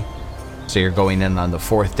day? So you're going in on the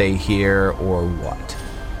 4th day here, or what?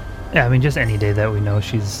 Yeah, I mean, just any day that we know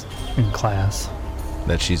she's in class.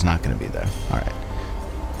 That she's not going to be there. All right.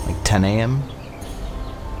 Like 10 a.m.?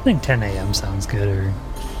 I think 10 a.m. sounds good, or...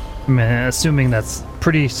 I mean, assuming that's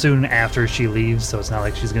pretty soon after she leaves, so it's not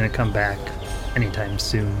like she's going to come back anytime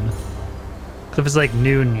soon. If it's like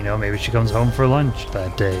noon, maybe she comes home for lunch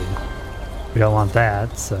that day. We don't want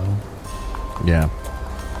that, so. Yeah.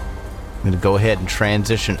 I'm going to go ahead and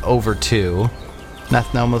transition over to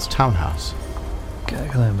Nathnelma's townhouse. God, I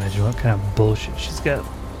can only imagine what kind of bullshit she's got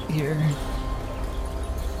here.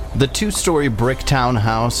 The 2-story brick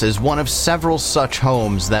townhouse is one of several such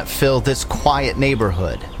homes that fill this quiet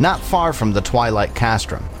neighborhood, not far from the Twilight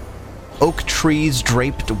Castrum. Oak trees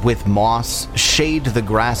draped with moss shade the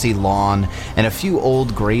grassy lawn and a few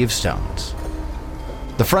old gravestones.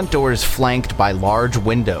 The front door is flanked by large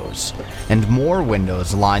windows, and more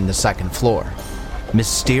windows line the second floor.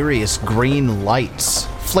 Mysterious green lights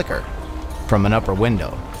flicker from an upper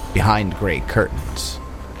window behind gray curtains.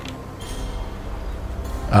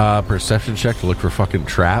 Perception check to look for fucking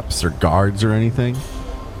traps or guards or anything.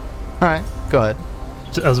 Alright, go ahead.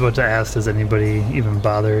 I was about to ask, does anybody even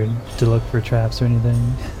bother to look for traps or anything?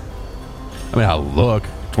 I mean, I'll look.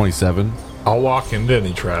 27. I'll walk into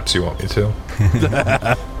any traps you want me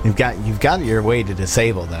to. You've got your way to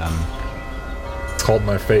disable them. It's called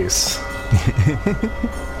my face.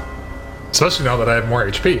 Especially now that I have more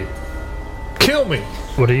HP. Kill me!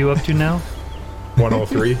 What are you up to now?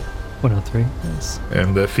 103. 103. Yes.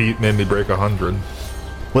 And the feet made me break 100.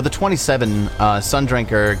 With a 27,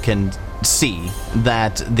 Sundrinker can see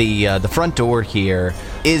that the front door here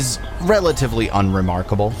is relatively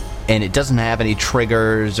unremarkable, and it doesn't have any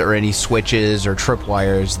triggers or any switches or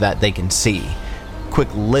tripwires that they can see. Quick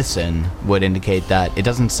listen would indicate that it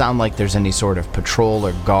doesn't sound like there's any sort of patrol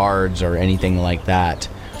or guards or anything like that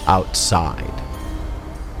outside.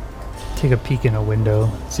 Take a peek in a window.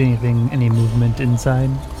 See any movement inside?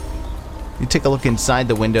 You take a look inside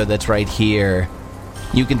the window that's right here.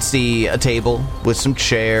 You can see a table with some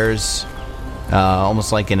chairs,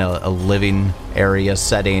 almost like in a living area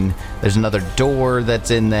setting. There's another door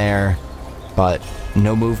that's in there, but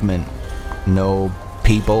no movement, no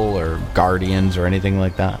people or guardians or anything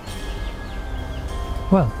like that.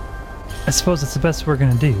 Well, I suppose it's the best we're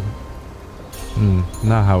gonna do.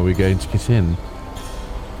 Now how are we going to get in?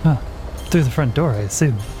 Through the front door, I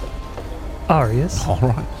assume. Arius. All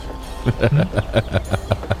right.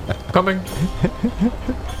 Coming.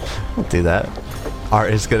 We'll do that.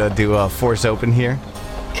 Art is gonna do a force open here.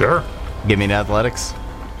 Sure. Give me an athletics.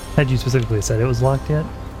 Had you specifically said it was locked yet?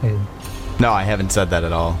 No, I haven't said that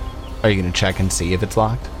at all. Are you gonna check and see if it's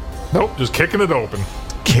locked? Nope, just kicking it open.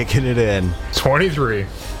 Kicking it in. 23.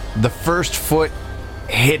 The first foot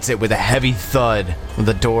hits it with a heavy thud.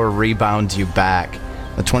 The door rebounds you back.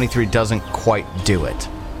 The 23 doesn't quite do it.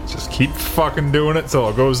 Just keep fucking doing it till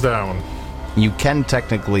it goes down. You can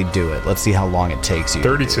technically do it. Let's see how long it takes you.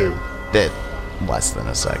 32. Less than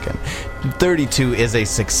a second. 32 is a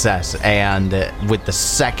success, and with the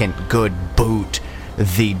second good boot,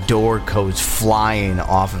 the door goes flying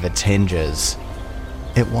off of its hinges.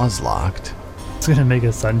 It was locked. It's gonna make a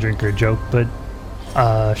Sundrinker joke, but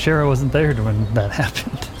Shara wasn't there when that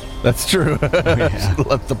happened. That's true. Yeah.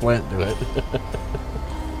 Let the plant do it.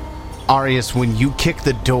 Arius, when you kick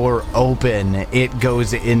the door open, it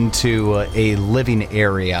goes into a living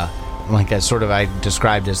area, like I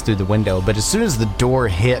described as through the window. But as soon as the door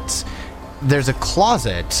hits, there's a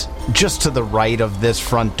closet just to the right of this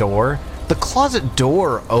front door. The closet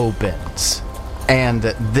door opens, and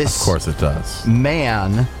this Of course it does.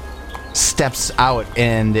 man steps out,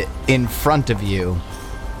 and in front of you,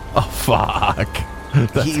 Oh, fuck.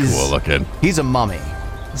 That's He's- cool looking. he's a mummy.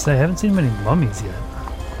 So I haven't seen many mummies yet.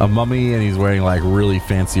 A mummy, and he's wearing like really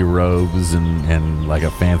fancy robes and like a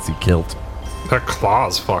fancy kilt. That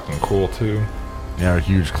claw's fucking cool, too. Yeah, a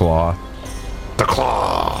huge claw. The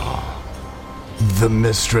claw! The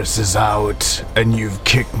mistress is out, and you've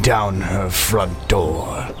kicked down her front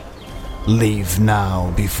door. Leave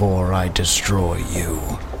now before I destroy you.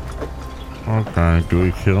 Okay, do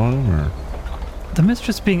we kill him or? The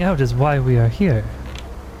mistress being out is why we are here.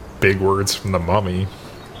 Big words from the mummy.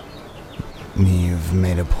 You've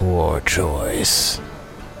made a poor choice.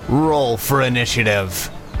 Roll for initiative.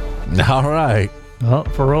 All right. Well,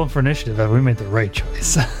 for rolling for initiative, we made the right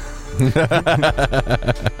choice.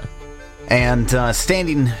 And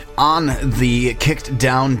standing on the kicked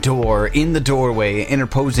down door in the doorway,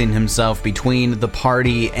 interposing himself between the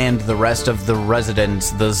party and the rest of the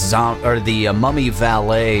residents, the mummy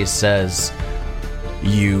valet says,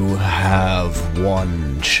 "You have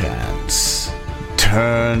one chance.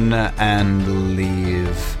 Turn and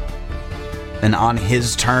leave." And on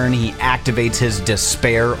his turn, he activates his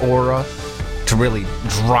despair aura to really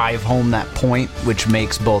drive home that point, which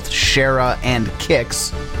makes both Shara and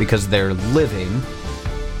Kix, because they're living,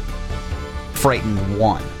 frightened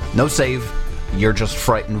 1. No save, you're just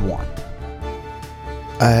frightened 1.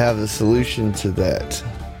 I have the solution to that.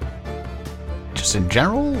 Just in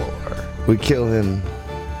general, or? We kill him.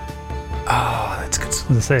 Oh, that's good. I was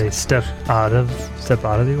gonna say step out of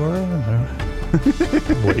the aura. I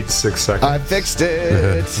don't know. Wait 6 seconds. I fixed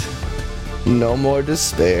it. No more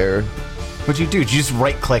despair. What'd you do? Did you just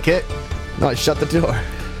right-click it? No, I shut the door.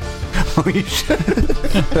 Oh, you should.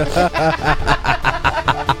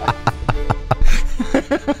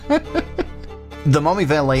 The Mummy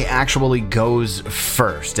Valet actually goes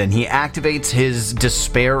first, and he activates his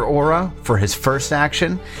Despair Aura for his first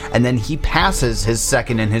action, and then he passes his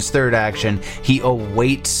second and his third action. He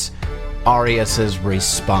awaits Arius's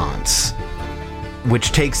response,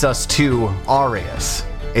 which takes us to Arius.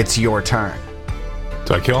 It's your turn.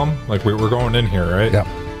 Do I kill him? Like, we're going in here, right? Yep.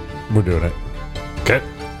 We're doing it. Okay.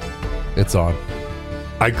 It's on.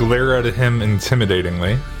 I glare at him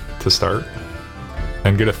intimidatingly to start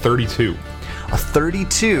and get a 32. A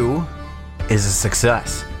 32 is a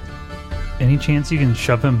success. Any chance you can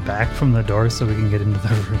shove him back from the door so we can get into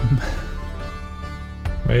the room?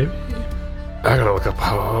 Maybe. I gotta look up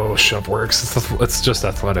how shove works. It's just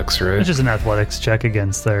athletics, right? It's just an athletics check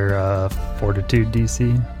against their fortitude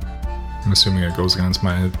DC. I'm assuming it goes against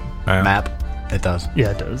my Map. It does.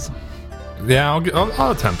 Yeah, it does. Yeah,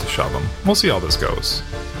 I'll attempt to shove him. We'll see how this goes.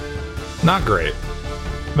 Not great.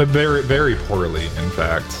 But very, very poorly, in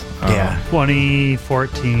fact. Yeah. 20,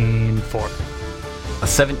 14, 4. A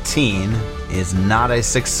 17 is not a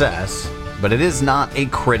success, but it is not a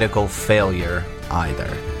critical failure either.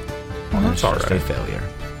 Well, that's It's all just right. a failure.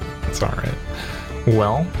 It's all right.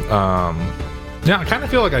 Well, yeah, I kind of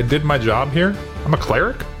feel like I did my job here. I'm a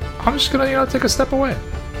cleric. I'm just gonna, take a step away.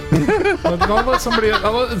 I'll let somebody.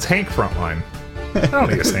 It's Hank frontline. I don't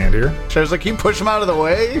need to stand here. Shadow's like, you push him out of the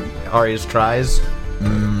way? Arius tries.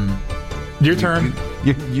 Your turn.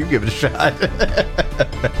 You give it a shot.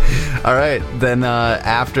 All right, then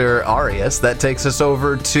after Arius, that takes us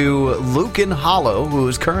over to Lucan Hollow, who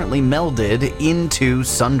is currently melded into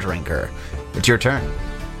Sundrinker. It's your turn.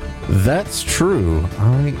 That's true.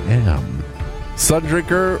 I am.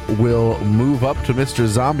 Sundrinker will move up to Mr.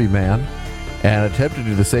 Zombie Man and attempt to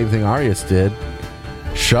do the same thing Arius did.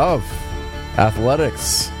 Shove.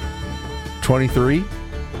 Athletics. 23.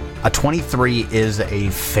 A 23 is a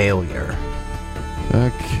failure.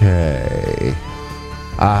 Okay.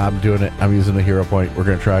 I'm doing it. I'm using a hero point. We're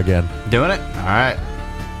going to try again. Doing it? All right.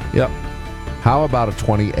 Yep. How about a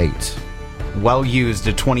 28? Well used.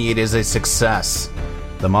 A 28 is a success.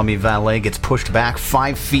 The Mummy Valet gets pushed back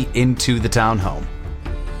 5 feet into the townhome.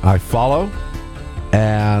 I follow,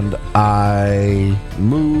 and I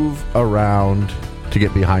move around to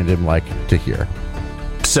get behind him, like to here.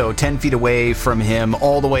 So 10 feet away from him,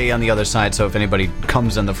 all the way on the other side, so if anybody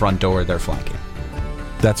comes in the front door, they're flanking.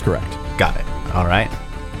 That's correct. Got it. All right.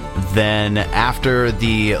 Then after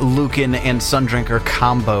the Lucan and Sundrinker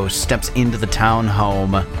combo steps into the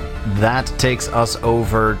townhome, that takes us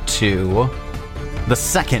over to the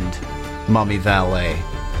second Mummy Valet,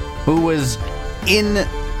 who was in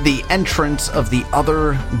the entrance of the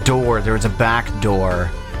other door. There's a back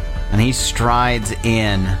door, and he strides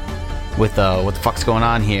in with what the fuck's going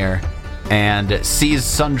on here, and sees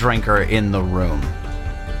Sundrinker in the room,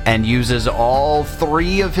 and uses all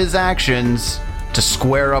 3 of his actions to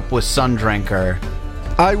square up with Sundrinker.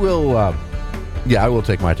 I will, I will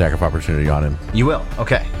take my attack of opportunity on him. You will?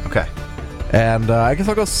 Okay. And I guess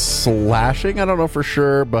I'll go slashing. I don't know for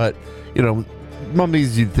sure, but,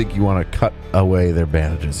 mummies, you'd think you want to cut away their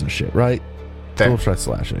bandages and shit, right? Fair. So we'll try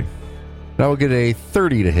slashing. Now we'll get a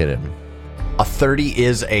 30 to hit him. A 30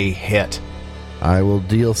 is a hit. I will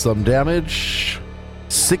deal some damage.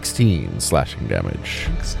 16 slashing damage.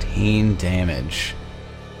 16 damage.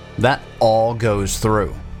 That all goes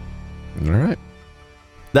through. All right.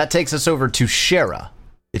 That takes us over to Shara.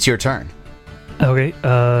 It's your turn. Okay,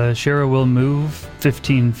 Shara will move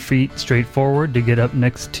 15 feet straight forward to get up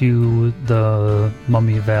next to the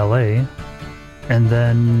Mummy Valet. And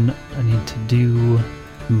then I need to do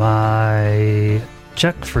my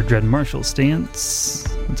check for Dread Martial Stance.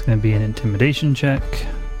 It's going to be an intimidation check.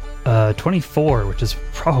 24, which is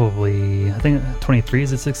probably, I think 23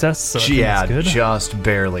 is a success. So I think that's good. Just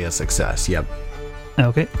barely a success. Yep.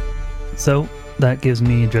 Okay, so that gives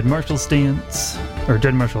me Dread Martial Stance, or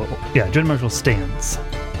Dread Martial Stance,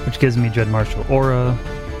 which gives me Dread Martial Aura,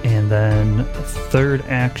 and then third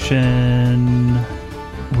action,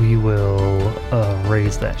 we will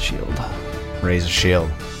raise that shield. Raise a shield.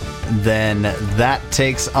 Then that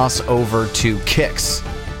takes us over to Kix.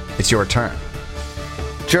 It's your turn.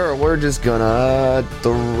 Sure, we're just gonna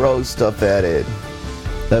throw stuff at it.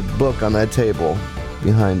 That book on that table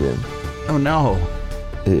behind him. Oh no.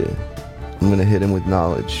 Yeah. I'm gonna hit him with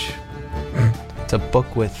knowledge. It's a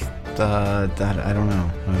book with that I don't know.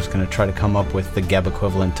 I was gonna try to come up with the Geb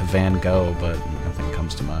equivalent to Van Gogh, but nothing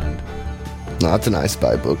comes to mind. No, it's an I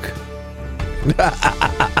Spy book.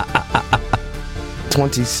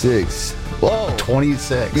 26. Whoa.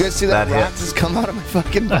 26. You guys see that rock hits. just come out of my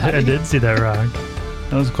fucking body? I did see that rock.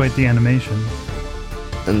 That was quite the animation.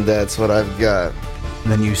 And that's what I've got.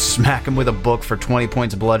 Then you smack him with a book for 20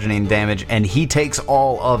 points of bludgeoning damage, and he takes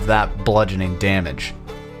all of that bludgeoning damage.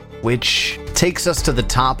 Which takes us to the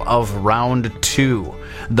top of round 2.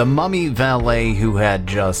 The mummy valet, who had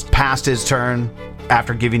just passed his turn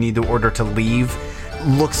after giving you the order to leave,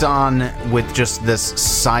 looks on with just this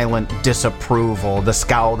silent disapproval. The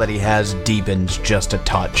scowl that he has deepens just a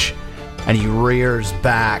touch, and he rears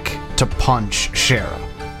back to punch Shara.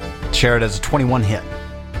 Shara does a 21 hit.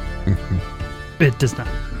 It does not.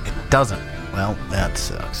 It doesn't. Well, that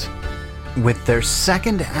sucks. With their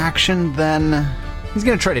second action, then, he's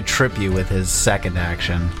going to try to trip you with his second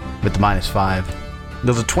action with the -5.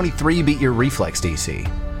 Does a 23 beat your reflex DC?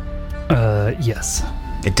 Yes.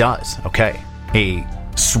 It does. Okay. He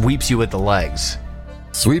sweeps you with the legs.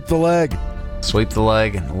 Sweep the leg. Sweep the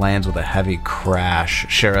leg and lands with a heavy crash.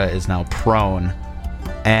 Shara is now prone.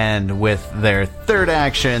 And with their third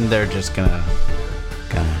action, they're just gonna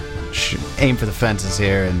aim for the fences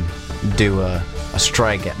here and do a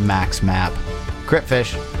strike at max map. Crit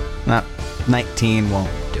fish. Not 19 won't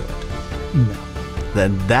do it. No.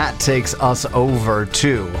 Then that takes us over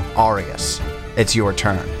to Arius. It's your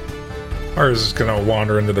turn. Ours is gonna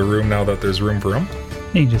wander into the room now that there's room for him.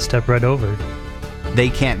 You just step right over. They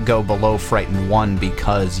can't go below Frightened 1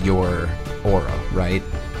 because your aura, right?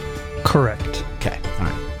 Correct. Okay,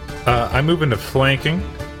 alright. I move into flanking,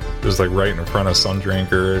 just like right in front of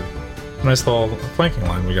Sundrinker. Nice little flanking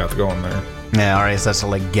line we got going there. Yeah, Arius has to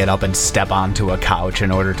like get up and step onto a couch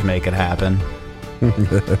in order to make it happen.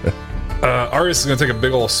 Arius is gonna take a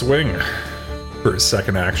big ol' swing for his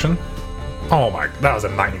second action. Oh my, that was a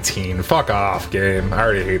 19. Fuck off, game. I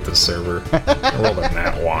already hate this server. I rolled a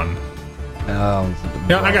nat 1.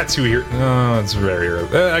 Yeah, I got 2 hero. No, it's very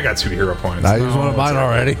early. I got 2 hero points. I used one of mine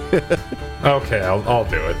already. Okay, I'll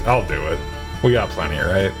do it. I'll do it. We got plenty,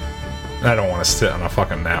 right? I don't want to sit on a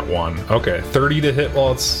fucking nat 1. Okay, 30 to hit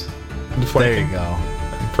while it's flanking. There you go.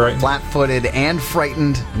 Frightened. Flat-footed and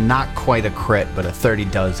frightened, not quite a crit, but a 30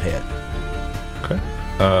 does hit. Okay.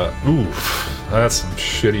 Oof. That's some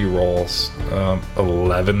shitty rolls.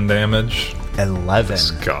 11 damage. 11.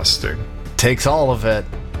 Disgusting. Takes all of it.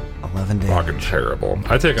 11 damage. Fucking terrible.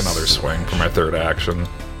 I take another swing for my third action.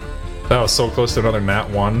 That was so close to another nat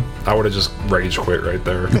 1. I would have just rage quit right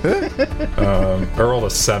there. I rolled a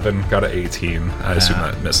 7, got an 18. I assume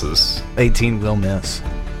that misses. 18 will miss.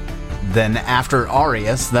 Then after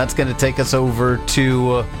Arius, that's going to take us over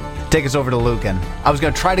to Lucan. I was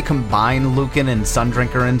going to try to combine Lucan and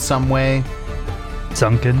Sundrinker in some way.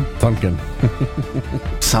 Sunken. Sunken.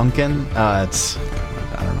 Sunken? It's...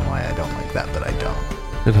 I don't know why I don't like that, but I don't.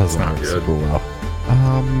 It doesn't not work good. super well.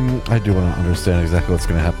 I do want to understand exactly what's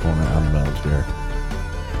going to happen when I unmeld here.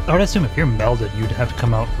 I would assume if you're melded, you'd have to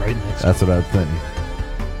come out right next. That's what I'm thinking.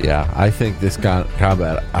 Yeah, I think this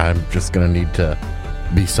combat, I'm just going to need to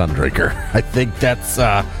be Sundrinker. I think that's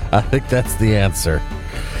the answer.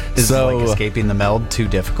 Is like escaping the meld too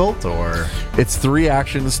difficult, or it's 3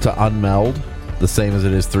 actions to unmeld, the same as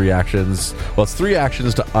it is 3 actions. Well, it's 3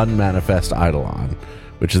 actions to unmanifest Eidolon,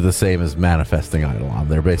 which is the same as manifesting Eidolon.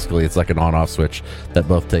 They're basically, it's like an on-off switch that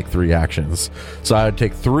both take 3 actions. So I would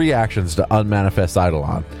take 3 actions to unmanifest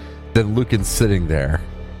Eidolon. Then Lucan's sitting there,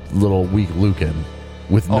 little weak Lucan,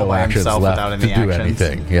 with no by actions himself left without to any do actions.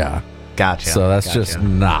 anything. Yeah. Gotcha. So that's just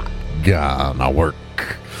not gonna work.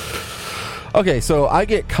 Okay, so I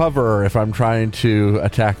get cover if I'm trying to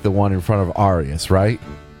attack the one in front of Arius, right?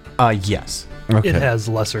 Yes. Okay. It has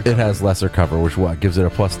lesser cover. It has lesser cover, which what gives it a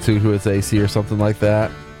 +2 to its AC or something like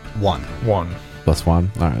that. 1. 1. +1.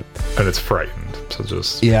 All right. And it's frightened, so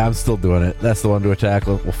just... Yeah, I'm still doing it. That's the one to attack.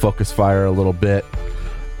 We'll focus fire a little bit.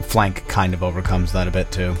 Flank kind of overcomes that a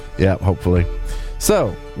bit too. Yeah, hopefully.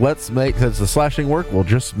 So let's make, since the slashing work, we'll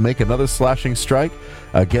just make another slashing strike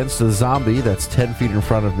against a zombie that's 10 feet in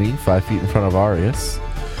front of me, 5 feet in front of Arius.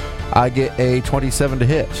 I get a 27 to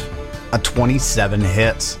hit. A 27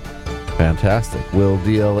 hits. Fantastic. We'll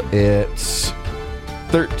deal it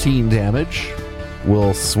 13 damage.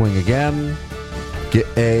 We'll swing again. Get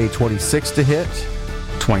a 26 to hit.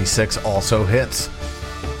 26 also hits.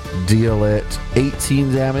 Deal it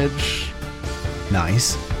 18 damage.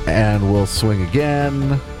 Nice. And we'll swing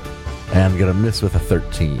again. And gonna miss with a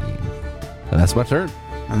 13. And that's my turn.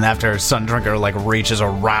 And after Sundrinker like reaches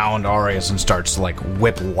around Arius and starts like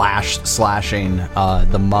slashing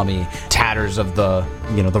the mummy, tatters of the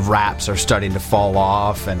wraps are starting to fall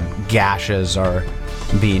off and gashes are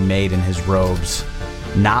being made in his robes.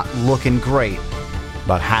 Not looking great.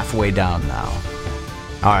 About halfway down now.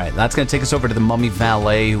 All right, that's going to take us over to the mummy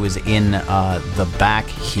valet who is in the back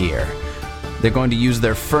here. They're going to use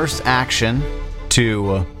their first action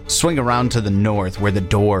to swing around to the north where the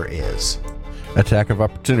door is. Attack of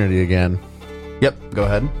opportunity again. Yep, go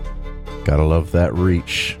ahead. Gotta love that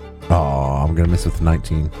reach. Oh, I'm gonna miss with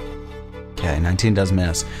 19. Okay, 19 does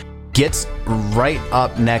miss. Gets right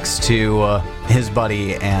up next to his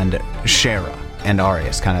buddy and Shara and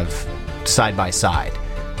Arius, kind of side by side.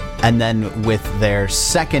 And then with their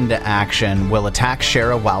second action, will attack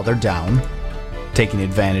Shara while they're down, taking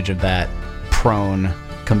advantage of that prone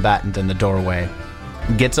combatant in the doorway.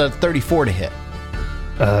 Gets a 34 to hit.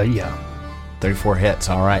 Yeah. 34 hits,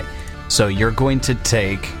 all right. So you're going to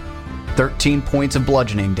take 13 points of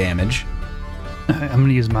bludgeoning damage. I'm going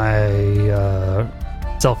to use my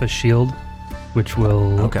Selfish Shield, which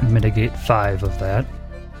will mitigate 5 of that.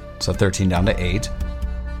 So 13 down to 8.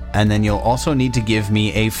 And then you'll also need to give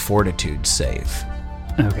me a Fortitude save.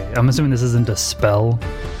 Okay, I'm assuming this isn't a spell.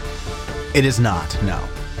 It is not, no.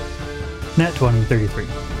 Nat 20, 33.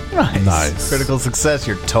 Nice. Critical success,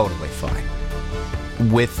 you're totally fine.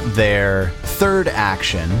 With their third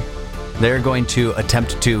action, they're going to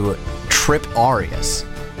attempt to trip Arius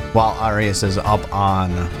while Arius is up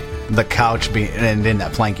on the couch and in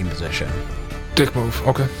that flanking position. Dick move.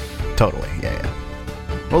 Okay. Totally, yeah.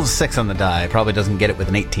 Rolls a 6 on the die. Probably doesn't get it with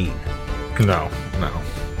an 18. No.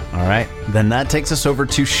 All right. Then that takes us over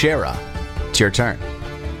to Shara. It's your turn.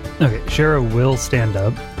 Okay, Shara will stand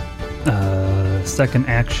up. Second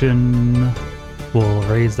action, we'll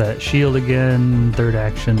raise that shield again. Third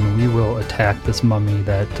action, we will attack this mummy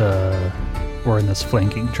that we're in this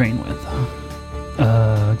flanking train with.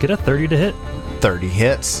 Get a 30 to hit. 30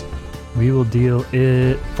 hits. We will deal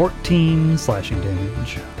it 14 slashing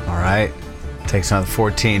damage. All right. Takes another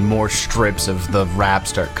 14. More strips of the wrap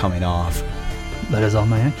start coming off. That is all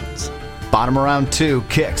my actions. Bottom of round 2,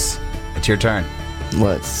 Kix. It's your turn.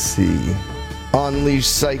 Let's see. Unleash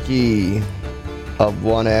Psyche of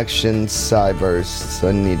 1 action Psyburst.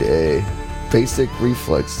 I need a basic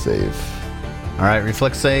reflex save. All right,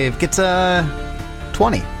 reflex save gets a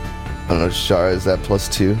 20. I don't know, Shara, is that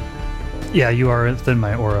 +2? Yeah, you are within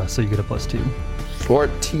my aura, so you get a +2.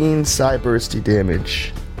 14 Psybursty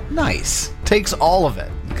damage. Nice. Takes all of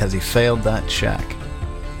it because he failed that check.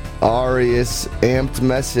 Arius Amped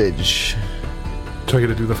Message. Do I get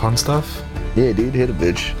to do the fun stuff? Yeah, dude, hit a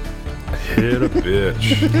bitch. Hit a bitch.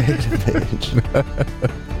 Hit a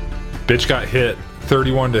bitch. Bitch got hit.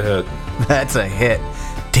 31 to hit. That's a hit.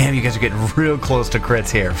 Damn, you guys are getting real close to crits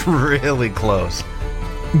here. Really close.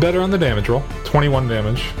 Better on the damage roll. 21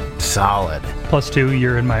 damage. Solid. +2,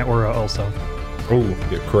 you're in my aura also. Oh,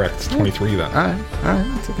 yeah, correct. It's 23 then. All right.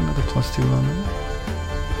 I'll take another +2 on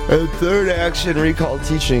that. And third action, Recall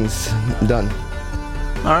Teachings. Done.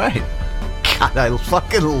 All right. God, I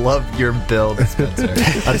fucking love your build, Spencer.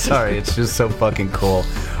 I'm sorry, it's just so fucking cool.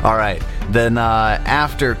 All right, then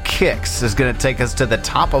after Kix is going to take us to the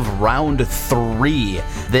top of round 3.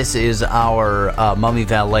 This is our mummy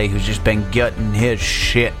valet who's just been getting his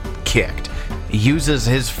shit kicked. He uses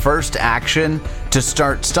his first action to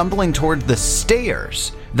start stumbling toward the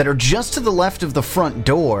stairs that are just to the left of the front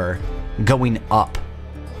door going up.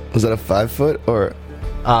 Was that a 5 foot or?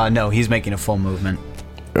 No, he's making a full movement.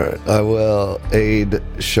 Alright, I will aid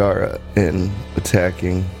Shara in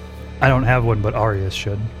attacking. I don't have one, but Arius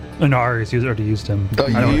should. No, Arius already used him. Oh,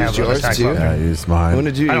 you I don't used have yours attack too? of Yeah, I opportunity. used mine. When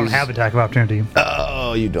did you I don't use? have attack of opportunity.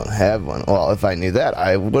 Oh, you don't have one. Well, if I knew that,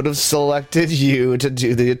 I would have selected you to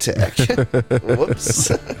do the attack.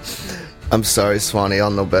 Whoops. I'm sorry, Swanee.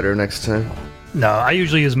 I'll know better next time. No, I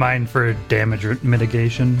usually use mine for damage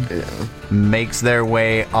mitigation. Yeah. Makes their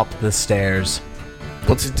way up the stairs.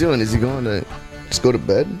 What's he doing? Is he going to just go to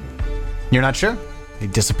bed? You're not sure? He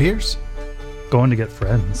disappears. Going to get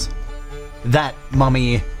friends. That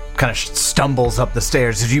mummy kind of stumbles up the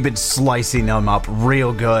stairs as you've been slicing him up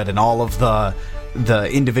real good, and all of the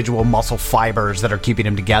individual muscle fibers that are keeping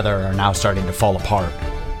him together are now starting to fall apart.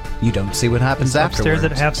 You don't see what happens afterwards.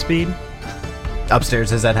 Upstairs at half speed.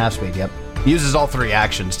 Upstairs is at half speed, yep. He uses all 3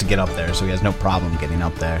 actions to get up there, so he has no problem getting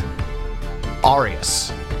up there.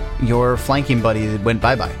 Arius, your flanking buddy went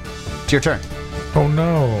bye-bye. It's your turn. Oh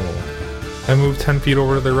no. I moved 10 feet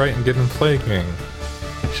over to the right and get him flanking.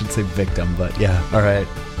 I should say victim, but yeah, alright.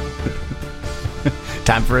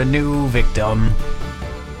 Time for a new victim.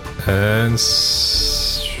 And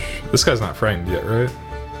this guy's not frightened yet, right?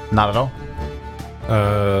 Not at all.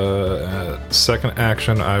 Second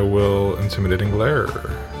action, I will Intimidating Glare.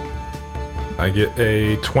 I get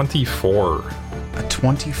a 24. A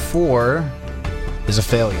 24 is a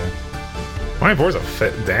failure. 24 is a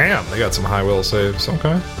fit. Damn, they got some high will saves.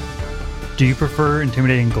 Okay. Do you prefer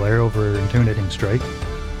Intimidating Glare over Intimidating Strike?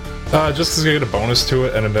 Just because I get a bonus to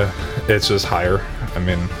it, and it's just higher. I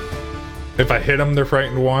mean, if I hit them, they're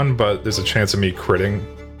frightened 1, but there's a chance of me critting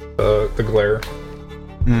the glare.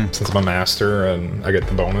 Since I'm a master, and I get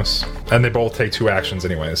the bonus. And they both take 2 actions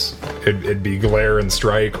anyways. It'd be glare and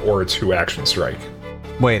strike, or a 2-action strike.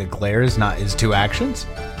 Wait, a glare is 2 actions?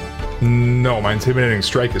 No, my intimidating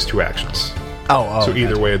strike is 2 actions. Oh, so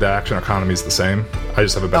either way, the action economy is the same. I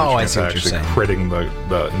just have a better chance of actually critting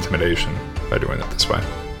the intimidation by doing it this way.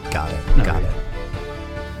 Got it. Got it.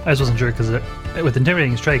 I just wasn't sure because with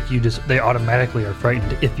Intimidating Strike, they automatically are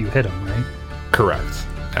frightened if you hit them, right? Correct.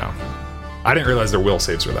 Yeah. I didn't realize their will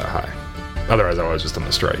saves were that high. Otherwise, I was just on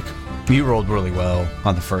the strike. You rolled really well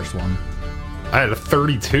on the first one. I had a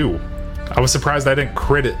 32. I was surprised I didn't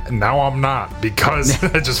crit it. Now I'm not because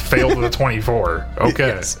I just failed with a 24.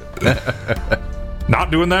 Okay. Not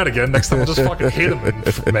doing that again. Next time I'll just fucking hit him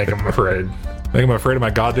and make him afraid. Make him afraid of my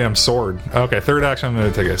goddamn sword. Okay, third action, I'm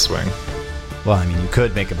going to take a swing. Well, I mean, you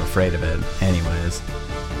could make him afraid of it anyways.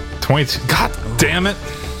 22. God damn it.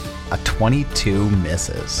 A 22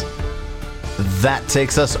 misses. That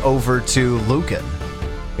takes us over to Lucan.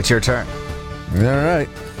 It's your turn. All right.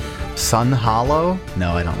 Sun Hollow?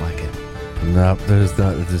 No, I don't like it. No, there's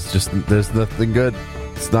nothing good.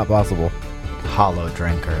 It's not possible. Hollow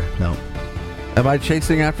Drinker. Nope. Am I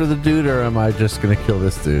chasing after the dude, or am I just gonna kill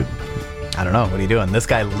this dude? I don't know. What are you doing? This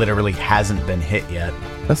guy literally hasn't been hit yet.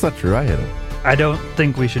 That's not true. I hit him. I don't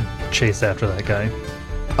think we should chase after that guy.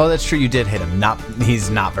 Oh, that's true. You did hit him. He's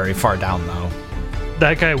not very far down, though.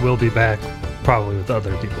 That guy will be back, probably with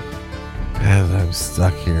other people. As I'm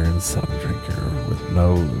stuck here in Sun Drinker with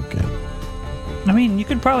no Lucan. I mean, you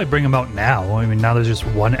could probably bring him out now. I mean, now there's just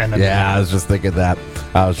one enemy. Yeah, I was just thinking that.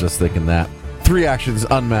 3 actions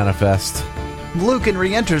unmanifest. Lucan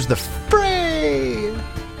re-enters the fray.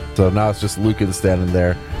 So now it's just Lucan standing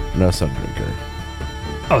there. No Sun Drinker.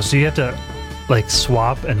 Oh, so you have to,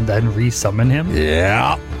 swap and then re-summon him?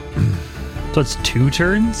 Yeah. So it's 2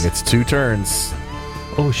 turns? It's 2 turns.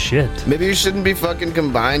 Oh, shit. Maybe you shouldn't be fucking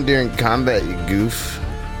combined during combat, you goof.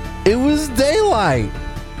 It was daylight.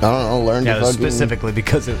 I don't know, learn to fucking... specifically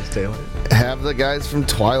because it was daylight. Have the guys from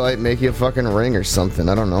Twilight make you a fucking ring or something.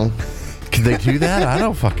 I don't know. Can they do that? I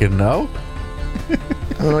don't fucking know. I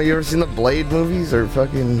don't know, you ever seen the Blade movies or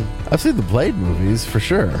fucking... I've seen the Blade movies, for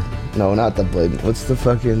sure. No, not the Blade. What's the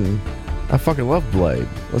fucking... I fucking love Blade.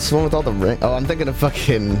 What's the one with all the ring? Oh, I'm thinking of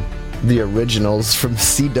fucking the originals from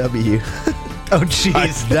CW. Oh,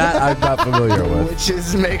 jeez. That I'm not familiar with.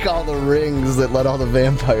 Witches make all the rings that let all the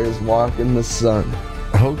vampires walk in the sun.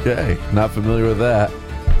 Okay, not familiar with that.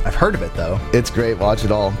 I've heard of it, though. It's great. Watch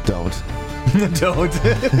it all. Don't. Don't.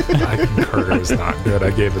 I concur, it was not good.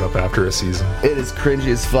 I gave it up after a season. It is cringy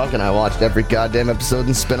as fuck, and I watched every goddamn episode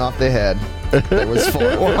and spin-off they had. There was 4.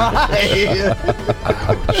 Why?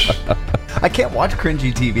 I can't watch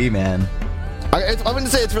cringy TV, man. I wouldn't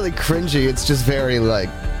say it's really cringy. It's just very,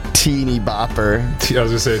 teeny bopper. I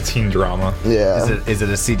was going to say a teen drama. Yeah. Is it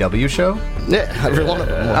a CW show? Yeah, every one of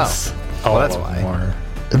them was. Oh, that's why. More.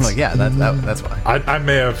 I'm like, yeah, that's why. I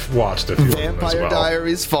may have watched a few of them as Vampire well.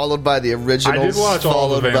 Diaries, followed by the originals. I did watch all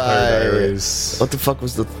the followed Vampire by- Diaries. What the fuck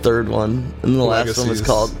was the third one? And the last one was Legacies.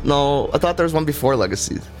 called... No, I thought there was one before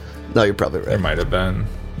Legacies. No, you're probably There right. might have been.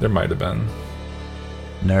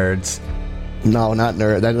 Nerds. No, not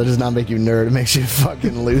nerd. That does not make you nerd. It makes you a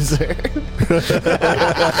fucking loser. There's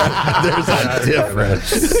a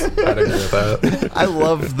difference. I'd agree with that. I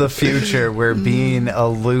love the future where being a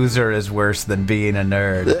loser is worse than being a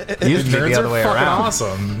nerd. It used to be Nerds the other are way fucking around.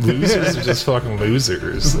 awesome. Losers are just fucking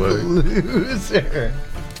losers. Loser.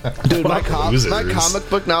 Dude, my Fuck losers. comic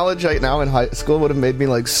book knowledge right now in high school would have made me,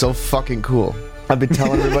 so fucking cool. I'd be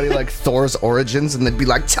telling everybody, Thor's origins, and they'd be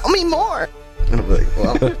like, tell me more! And I'd be like,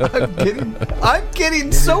 well... I'm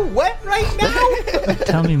getting so wet right now.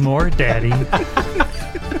 Tell me more, Daddy.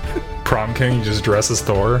 Prom King, you just dress as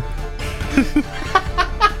Thor.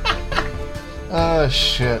 Oh,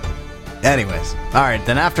 shit. Anyways, all right,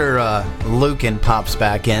 then after Lucan pops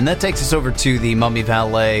back in, that takes us over to the Mummy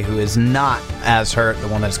Valet, who is not as hurt, the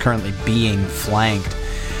one that is currently being flanked.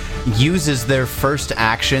 Uses their first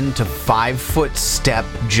action to 5-foot step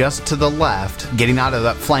just to the left, getting out of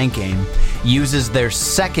that flanking. Uses their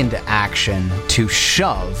second action to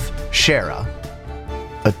shove Shara.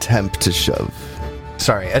 Attempt to shove.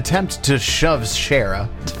 attempt to shove Shara.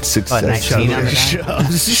 Success. 19 on the die?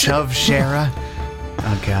 Shove Shara.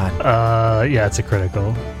 Oh, God. Yeah, it's a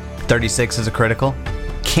critical. 36 is a critical.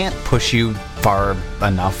 Can't push you far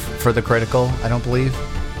enough for the critical, I don't believe.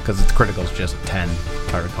 Because the critical is just 10,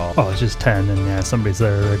 if I recall. Oh, it's just 10, and yeah, somebody's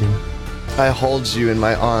there already. I hold you in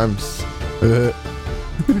my arms.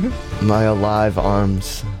 My alive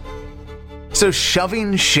arms. So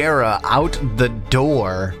shoving Shara out the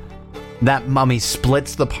door, that mummy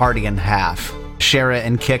splits the party in half. Shara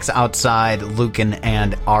and Kix outside, Lucan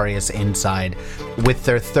and Arius inside. With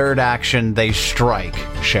their third action, they strike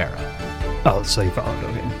Shara. Oh, so you followed,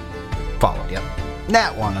 okay. Followed, yep.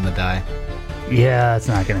 Nat 1 on the die. Yeah, it's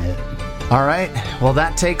not gonna hit. All right, well,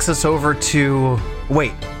 that takes us over to...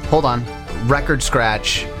 Wait, hold on. Record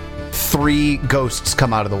scratch. 3 ghosts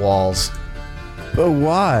come out of the walls. But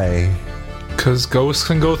why? Because ghosts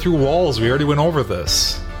can go through walls. We already went over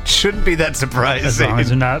this. Shouldn't be that surprising. As long as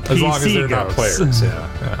they're not PC As long as they're not ghosts. players.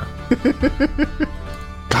 Yeah.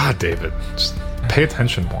 God, David. Just pay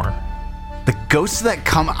attention more. The ghosts that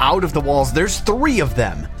come out of the walls, there's 3 of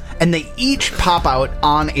them. And they each pop out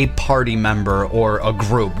on a party member or a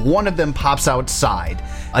group. One of them pops outside,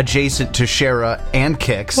 adjacent to Shara and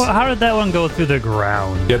Kix. Well, how did that one go through the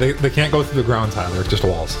ground? Yeah, they can't go through the ground, Tyler. Just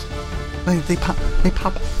walls. They pop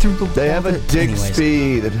through the wall. They have a dig Anyways.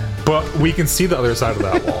 speed. But we can see the other side of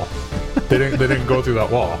that wall. They didn't go through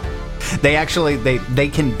that wall. They actually, they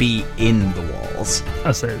can be in the walls.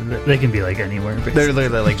 I'll say they can be like anywhere. They're Basically.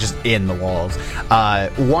 literally like just in the walls.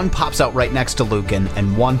 One pops out right next to Lucan,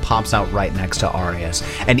 and one pops out right next to Arius.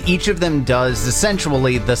 And each of them does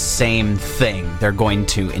essentially the same thing. They're going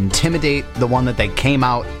to intimidate the one that they came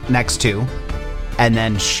out next to, and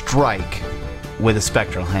then strike with a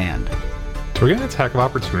spectral hand. Do we get an attack of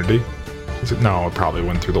opportunity? No, it probably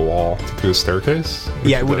went through the wall, through the staircase.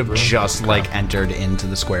 Yeah, it would have Room? just Okay. like entered into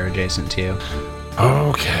the square adjacent to you.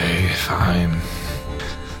 Okay, fine.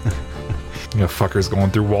 You know, fuckers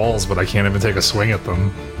going through walls, but I can't even take a swing at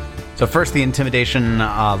them. So first the intimidation,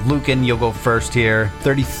 Lucan, you'll go first here.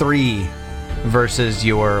 33 versus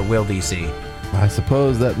your will DC. I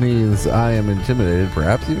suppose that means I am intimidated,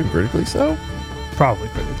 perhaps even critically so. Probably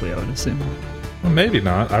critically, I would assume. Well, maybe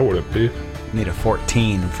not. I wouldn't be. Need a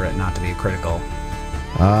 14 for it not to be a critical.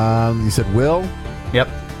 You said will? Yep,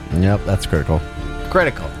 Yep, that's critical.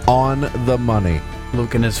 critical. On the money.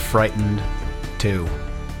 Lucan is frightened too.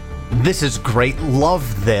 This is great.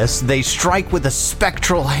 Love this. They strike with a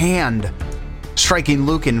spectral hand, striking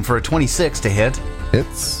Lucan for a 26 to hit.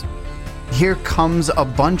 It's... Here comes a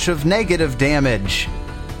bunch of negative damage.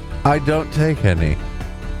 I don't take any.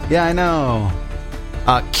 Yeah, I know.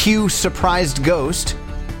 Q surprised ghost.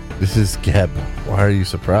 This is Geb. Why are you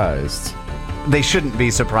surprised? They shouldn't be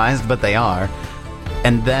surprised, but they are.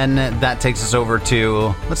 And then that takes us over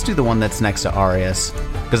to... Let's do the one that's next to Arius,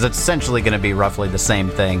 because it's essentially going to be roughly the same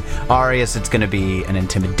thing. Arius, it's going to be an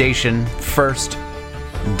intimidation first.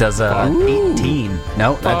 Does a 18.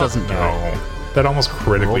 No, that doesn't do it. No. That almost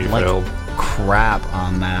critically Rolled like failed. crap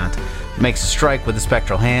on that. Makes a strike with a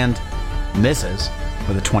spectral hand. Misses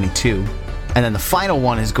with a 22. And then the final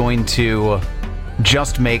one is going to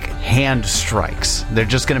just make hand strikes. They're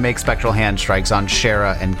just going to make spectral hand strikes on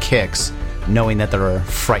Shara and Kix, knowing that they're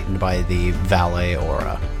frightened by the valet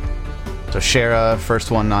aura. So Shara,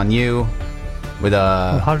 first one on you with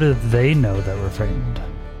Well, a... how did they know that we're frightened?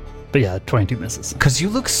 But yeah, 22 misses. Because you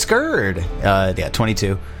look scared. Yeah,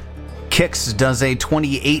 22. Kix does a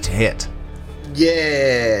 28 hit.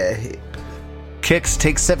 Yeah. Kix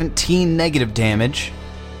takes 17 negative damage.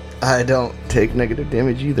 I don't take negative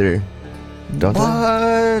damage either. Don't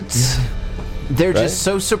I? What? They're Right? just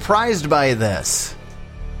so surprised by this.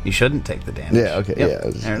 You shouldn't take the damage. Yeah, okay, Yep, yeah, it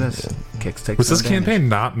was- there it is. Kix takes Was this no damage. campaign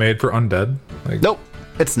not made for undead? Like, Nope,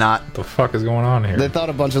 it's not. what the fuck is going on here? They thought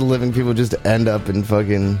a bunch of living people just end up in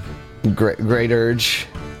fucking Great Urge.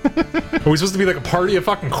 Are we supposed to be like a party of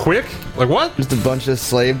fucking quick? Like what? Just a bunch of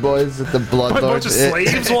slave boys at the blood. A bunch of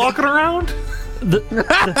slaves walking around? The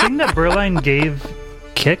thing that Berline gave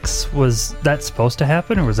Kix, was that supposed to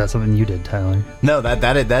happen, or was that something you did, Tyler? No,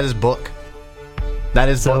 that is book. That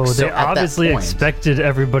is So book. they at that obviously point- expected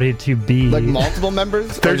everybody to be Like multiple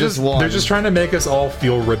members? They're or just one? they're just trying to make us all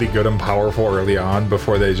feel really good and powerful early on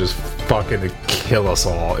before they just fucking kill us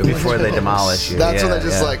all. before they demolish you. That's yeah, what they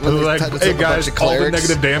just yeah. like. When They're they like, type this hey up, a bunch guys, of all the clerics.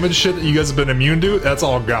 negative damage shit that you guys have been immune to, that's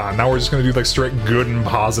all gone. Now we're just gonna do like straight good and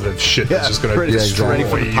positive shit that's just gonna pretty destroy ready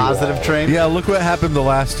for the you positive all. train. Yeah, look what happened the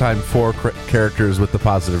last time 4 characters with the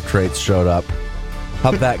positive traits showed up.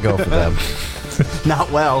 How'd that go for them? Not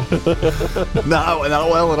well. not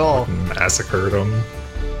well at all. Massacred them.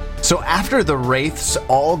 So after the wraiths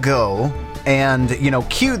all go, and,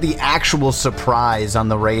 cue the actual surprise on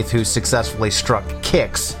the Wraith who successfully struck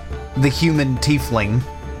Kix, the human tiefling,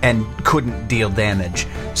 and couldn't deal damage.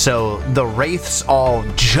 So the Wraiths all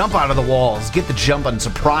jump out of the walls, get the jump on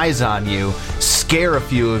surprise on you, scare a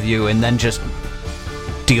few of you, and then just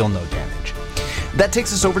deal no damage. That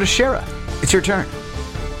takes us over to Shara. It's your turn.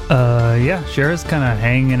 Yeah, Shara's kind of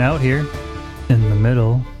hanging out here in the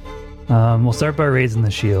middle. We'll start by raising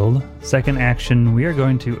the shield. Second action, we are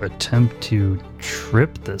going to attempt to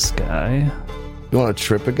trip this guy. You want to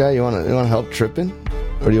trip a guy? You want to help tripping?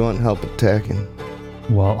 Or do you want help attacking?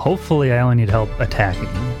 Well, hopefully I only need help attacking.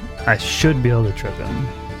 I should be able to trip him,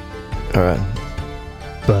 Alright.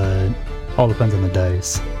 but all depends on the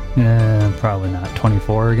dice. Probably not.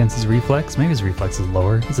 24 against his reflex? Maybe his reflex is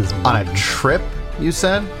lower. This is On a trip, you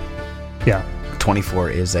said? Yeah. 24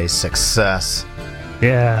 is a success.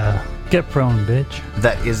 Yeah. Get prone, bitch.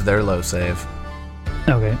 That is their low save.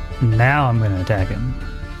 Okay, now I'm going to attack him.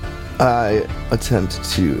 I attempt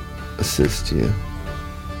to assist you.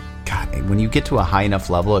 God, when you get to a high enough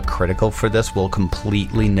level, a critical for this will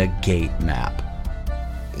completely negate map.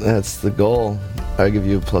 That's the goal. I give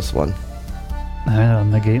you a +1. I'll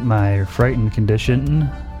negate my frightened condition.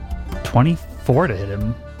 24 to hit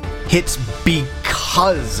him. Hits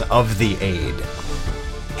because of the aid.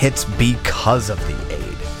 Hits because of the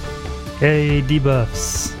aid. Hey,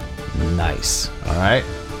 debuffs. Nice. All right.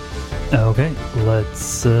 Okay,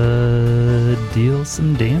 let's deal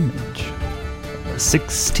some damage.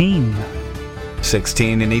 16.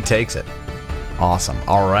 16, and he takes it. Awesome.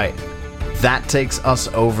 All right. That takes us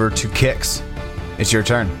over to Kix. It's your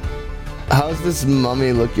turn. How's this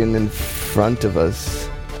mummy looking in front of us?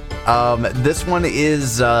 This one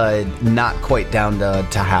is not quite down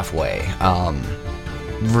to halfway.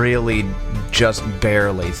 Really just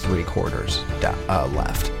barely 3/4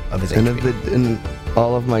 left of his HP. And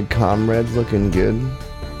all of my comrades looking good?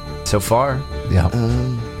 So far. Yeah.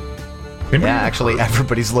 Anybody Yeah, actually,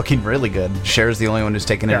 everybody's looking really good. Cher's the only one who's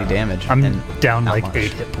taken any damage. I'm and down not like much.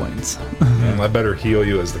 8 hit points. I better heal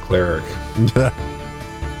you as the cleric.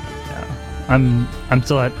 I'm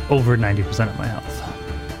still at over 90% of my health.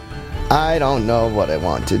 I don't know what I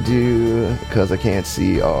want to do because I can't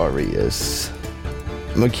see Arius.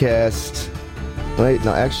 I'm gonna cast. Wait,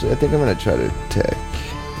 no, actually, I think I'm gonna try to attack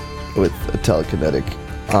with a telekinetic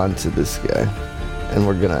onto this guy, and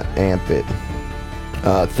we're gonna amp it.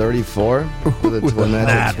 34 with a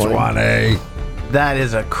Nat 20. That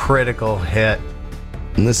is a critical hit.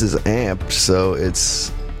 And this is amped, so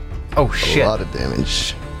it's Oh, a shit. lot of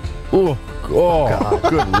damage. Oh,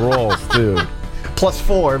 good rolls, dude.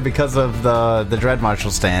 +4 because of the Dread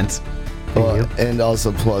Marshal stance. Well, and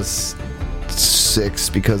also +6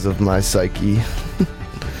 because of my psyche.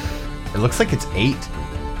 It looks like it's 8,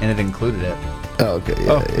 and it included it. Oh, okay,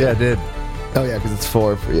 yeah, Yeah, it did. Oh, yeah, because it's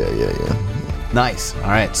 4 for, yeah. Nice.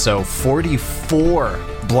 All right, so 44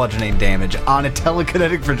 bludgeoning damage on a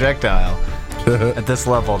telekinetic projectile at this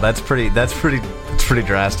level. That's pretty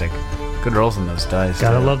drastic. Good rolls on those dice.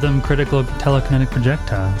 Gotta love them critical telekinetic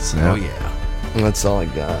projectiles. Oh yeah. That's all I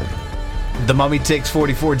got. The mummy takes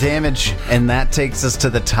 44 damage, and that takes us to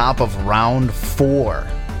the top of round 4.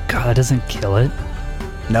 God, that doesn't kill it.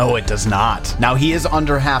 No, it does not. Now, he is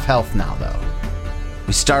under half health now, though.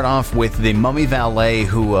 We start off with the mummy valet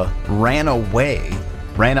who ran away,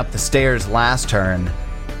 ran up the stairs last turn,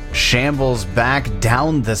 shambles back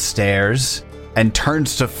down the stairs, and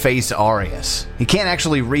turns to face Arius. He can't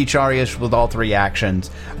actually reach Arius with all 3 actions,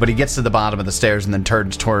 but he gets to the bottom of the stairs and then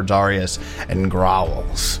turns towards Arius and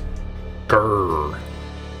growls. Grrr.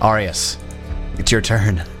 Arius, it's your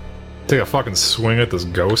turn. Take a fucking swing at this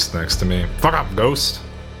ghost next to me. Fuck up, ghost.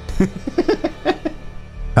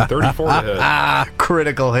 34 to hit.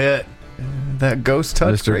 Critical hit. That ghost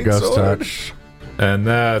touch. Mr. great Ghost sword. Touch. And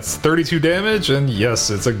that's 32 damage, and yes,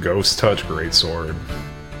 it's a ghost touch greatsword.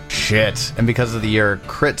 Shit. And because of your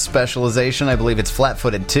crit specialization, I believe it's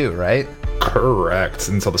flat-footed too, right? Correct.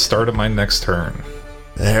 Until the start of my next turn.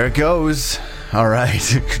 There it goes. All right.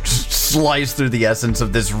 Slice through the essence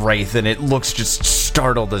of this wraith, and it looks just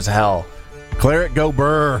startled as hell. Cleric, go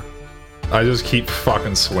burr. I just keep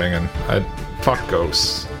fucking swinging. Fuck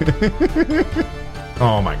ghosts.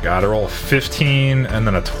 Oh my god, I roll a 15 and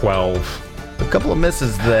then a 12. A couple of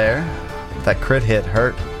misses there. That crit hit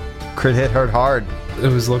hurt. Crit hit hurt hard. It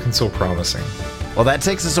was looking so promising. Well, that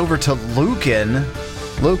takes us over to Lucan.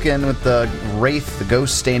 Lucan with the wraith, the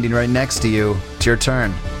ghost standing right next to you. It's your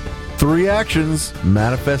turn. 3 actions.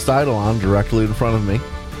 Manifest Eidolon directly in front of me.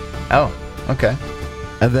 Oh, okay.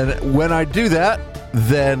 And then when I do that,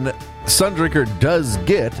 then Sundrinker does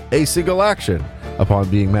get a single action. upon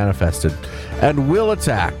being manifested and will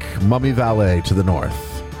attack Mummy Valet to the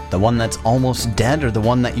north. The one that's almost dead, or the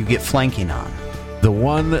one that you get flanking on? The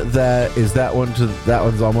one that is that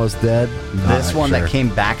one's almost dead. This one that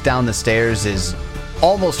came back down the stairs is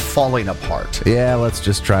almost falling apart. Yeah, let's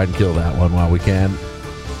just try and kill that one while we can.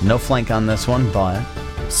 No flank on this one, but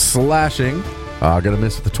Slashing. Gonna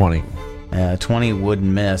miss with the 20. 20 would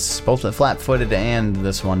miss both the flat-footed and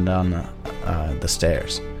this one down the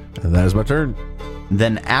stairs. And that is my turn.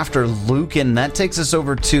 Then after Lucan, that takes us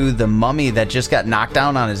over to the mummy that just got knocked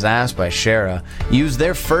down on his ass by Shara. Use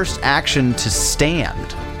their first action to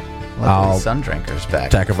stand. Luckily, Sundrinker's back.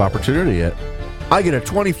 Attack of opportunity it. I get a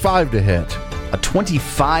 25 to hit. A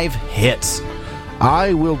 25 hits.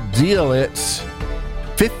 I will deal it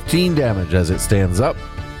 15 damage as it stands up.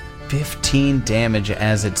 15 damage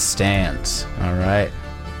as it stands. All right.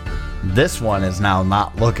 This one is now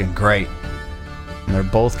not looking great. And they're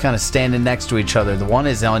both kind of standing next to each other. The one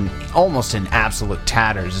is almost in absolute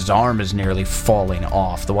tatters. His arm is nearly falling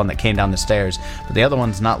off, the one that came down the stairs. But the other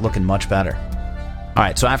one's not looking much better. All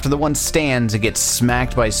right, so after the one stands, it gets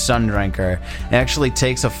smacked by Sundrinker. It actually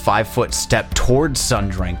takes a 5-foot step towards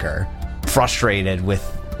Sundrinker, frustrated with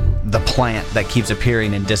the plant that keeps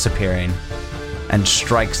appearing and disappearing, and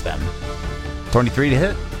strikes them. 23 to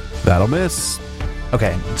hit? That'll miss.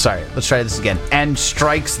 Okay, sorry. Let's try this again. And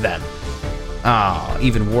strikes them. Oh,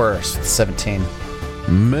 even worse. 17.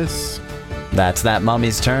 Miss. That's that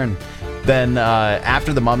mummy's turn. Then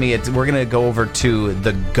after the mummy, we're going to go over to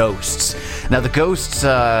the ghosts. Now, the ghosts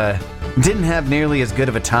didn't have nearly as good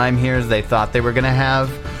of a time here as they thought they were going to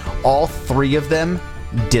have. All 3 of them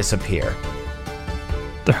disappear.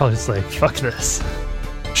 They're all just like, fuck this.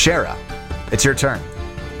 Shara, it's your turn.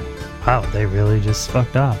 Wow, they really just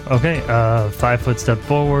fucked off. Okay, 5-foot step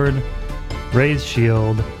forward, raise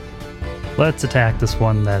shield. Let's attack this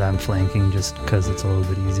one that I'm flanking just because it's a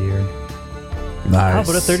little bit easier. Nice. How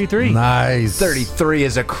about a 33? Nice. 33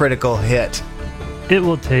 is a critical hit. It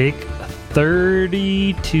will take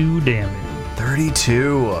 32 damage.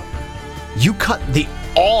 32. You cut the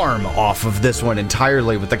arm off of this one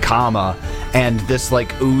entirely with the comma, and this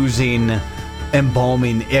like oozing,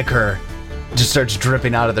 embalming ichor just starts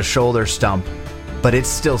dripping out of the shoulder stump, but it's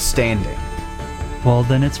still standing. Well,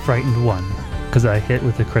 then it's frightened 1 because I hit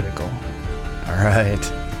with a critical. All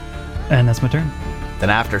right. And that's my turn. Then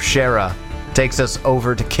after Shara takes us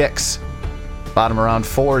over to Kix. Bottom of round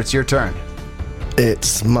 4, it's your turn.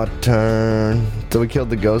 It's my turn. So we killed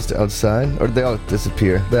the ghost outside? Or did they all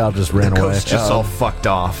disappear? They all just ran The away. ghost just all fucked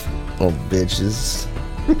off. Oh, bitches.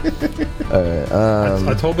 Alright,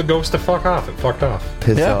 I told the ghost to fuck off. It fucked off.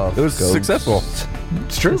 piss Yeah, off. it was ghost. successful.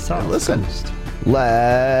 It's true. It's all Listen. ghost.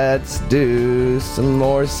 Let's do some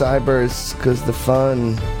more cybers, because the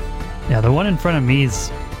fun. Yeah, the one in front of me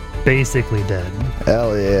is basically dead.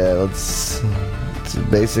 Hell yeah, let's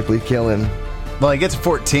basically kill him. Well, he gets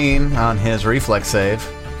 14 on his reflex save.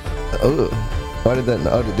 Oh, why did that?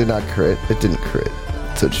 Oh, it did not crit. It didn't crit,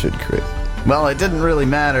 so it should crit. Well, it didn't really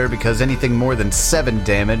matter because anything more than 7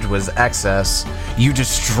 damage was excess. You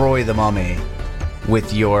destroy the mummy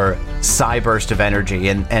with your psi burst of energy,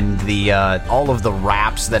 and the all of the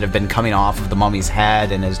wraps that have been coming off of the mummy's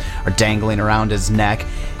head and are dangling around his neck.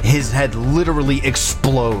 His head literally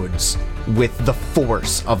explodes with the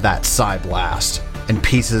force of that psi blast, and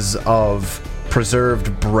pieces of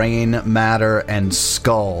preserved brain matter and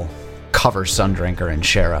skull cover Sundrinker and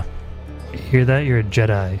Shara. You hear that? You're a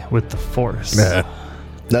Jedi with the Force.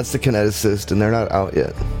 That's the kineticist, and they're not out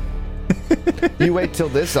yet. You wait till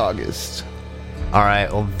this August. All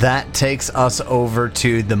right, well, that takes us over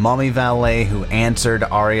to the mummy valet who answered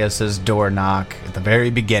Arias's door knock at the very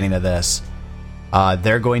beginning of this.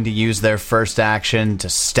 They're going to use their first action to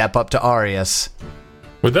step up to Arias.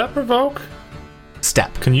 Would that provoke?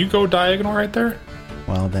 Step. Can you go diagonal right there?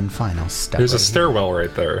 Well, then fine, I'll step. There's a right stairwell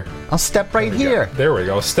right there. here. I'll step right here. There we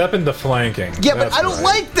go. Step into flanking. Yeah, but That's I don't right.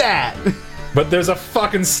 like that. But there's a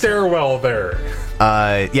fucking stairwell there.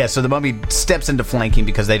 Yeah, so the mummy steps into flanking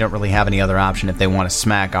because they don't really have any other option if they want to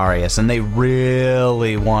smack Arias, and they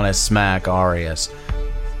really want to smack Arias.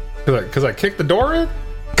 Because I kicked the door in?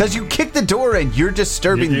 Because you kick the door in, you're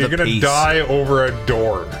disturbing You're the gonna peace. die over a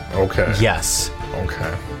door. Okay. Yes.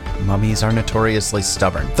 Okay. Mummies are notoriously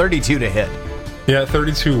stubborn. 32 to hit. Yeah,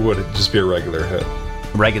 32 would just be a regular hit.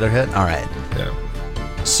 Regular hit? All right. Yeah.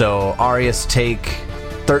 So Arias take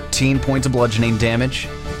 13 points of bludgeoning damage,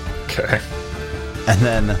 Okay.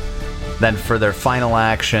 and then for their final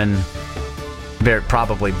action,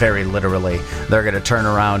 probably very literally, they're going to turn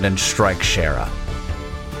around and strike Shara.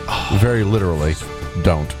 Very literally,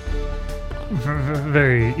 don't.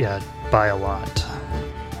 Very, yeah, by a lot.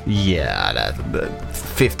 Yeah, the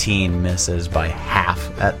 15 misses by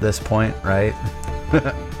half at this point, right?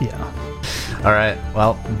 Yeah. All right,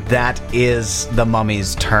 well, that is the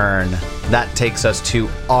mummy's turn. That takes us to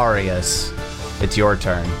Arius. It's your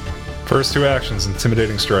turn. First 2 actions,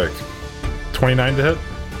 Intimidating Strike. 29 to hit.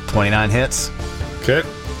 29 hits. Okay.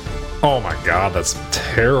 Oh my god, that's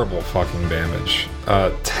terrible fucking damage.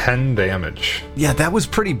 10 damage. Yeah, that was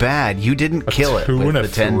pretty bad. You didn't kill it with the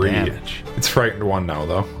 10 3. damage. It's frightened 1 now,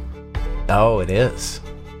 though. Oh, it is.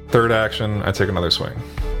 Third action, I take another swing.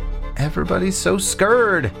 Everybody's so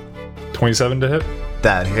scared. 27 to hit.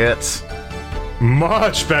 That hits.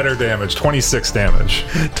 Much better damage. 26 damage.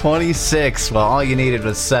 26. Well, all you needed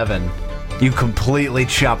was 7. You completely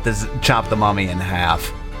chopped the mummy in half.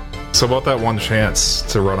 So about that one chance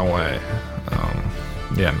to run away.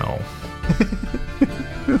 Yeah, no.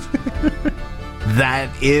 That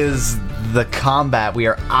is the combat. We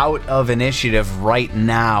are out of initiative right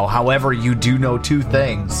now. However, you do know 2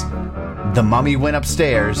 things. The mummy went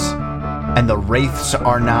upstairs, and the wraiths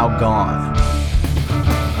are now gone.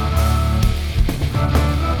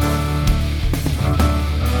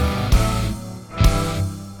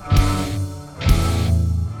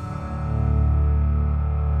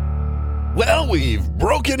 Well, we've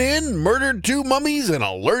broken in, murdered 2 mummies, and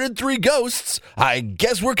alerted 3 ghosts. I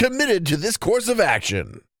guess we're committed to this course of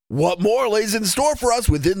action. What more lays in store for us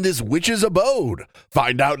within this witch's abode?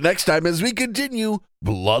 Find out next time as we continue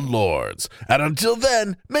Blood Lords. And until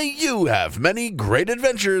then, may you have many great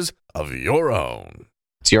adventures of your own.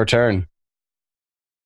 It's your turn.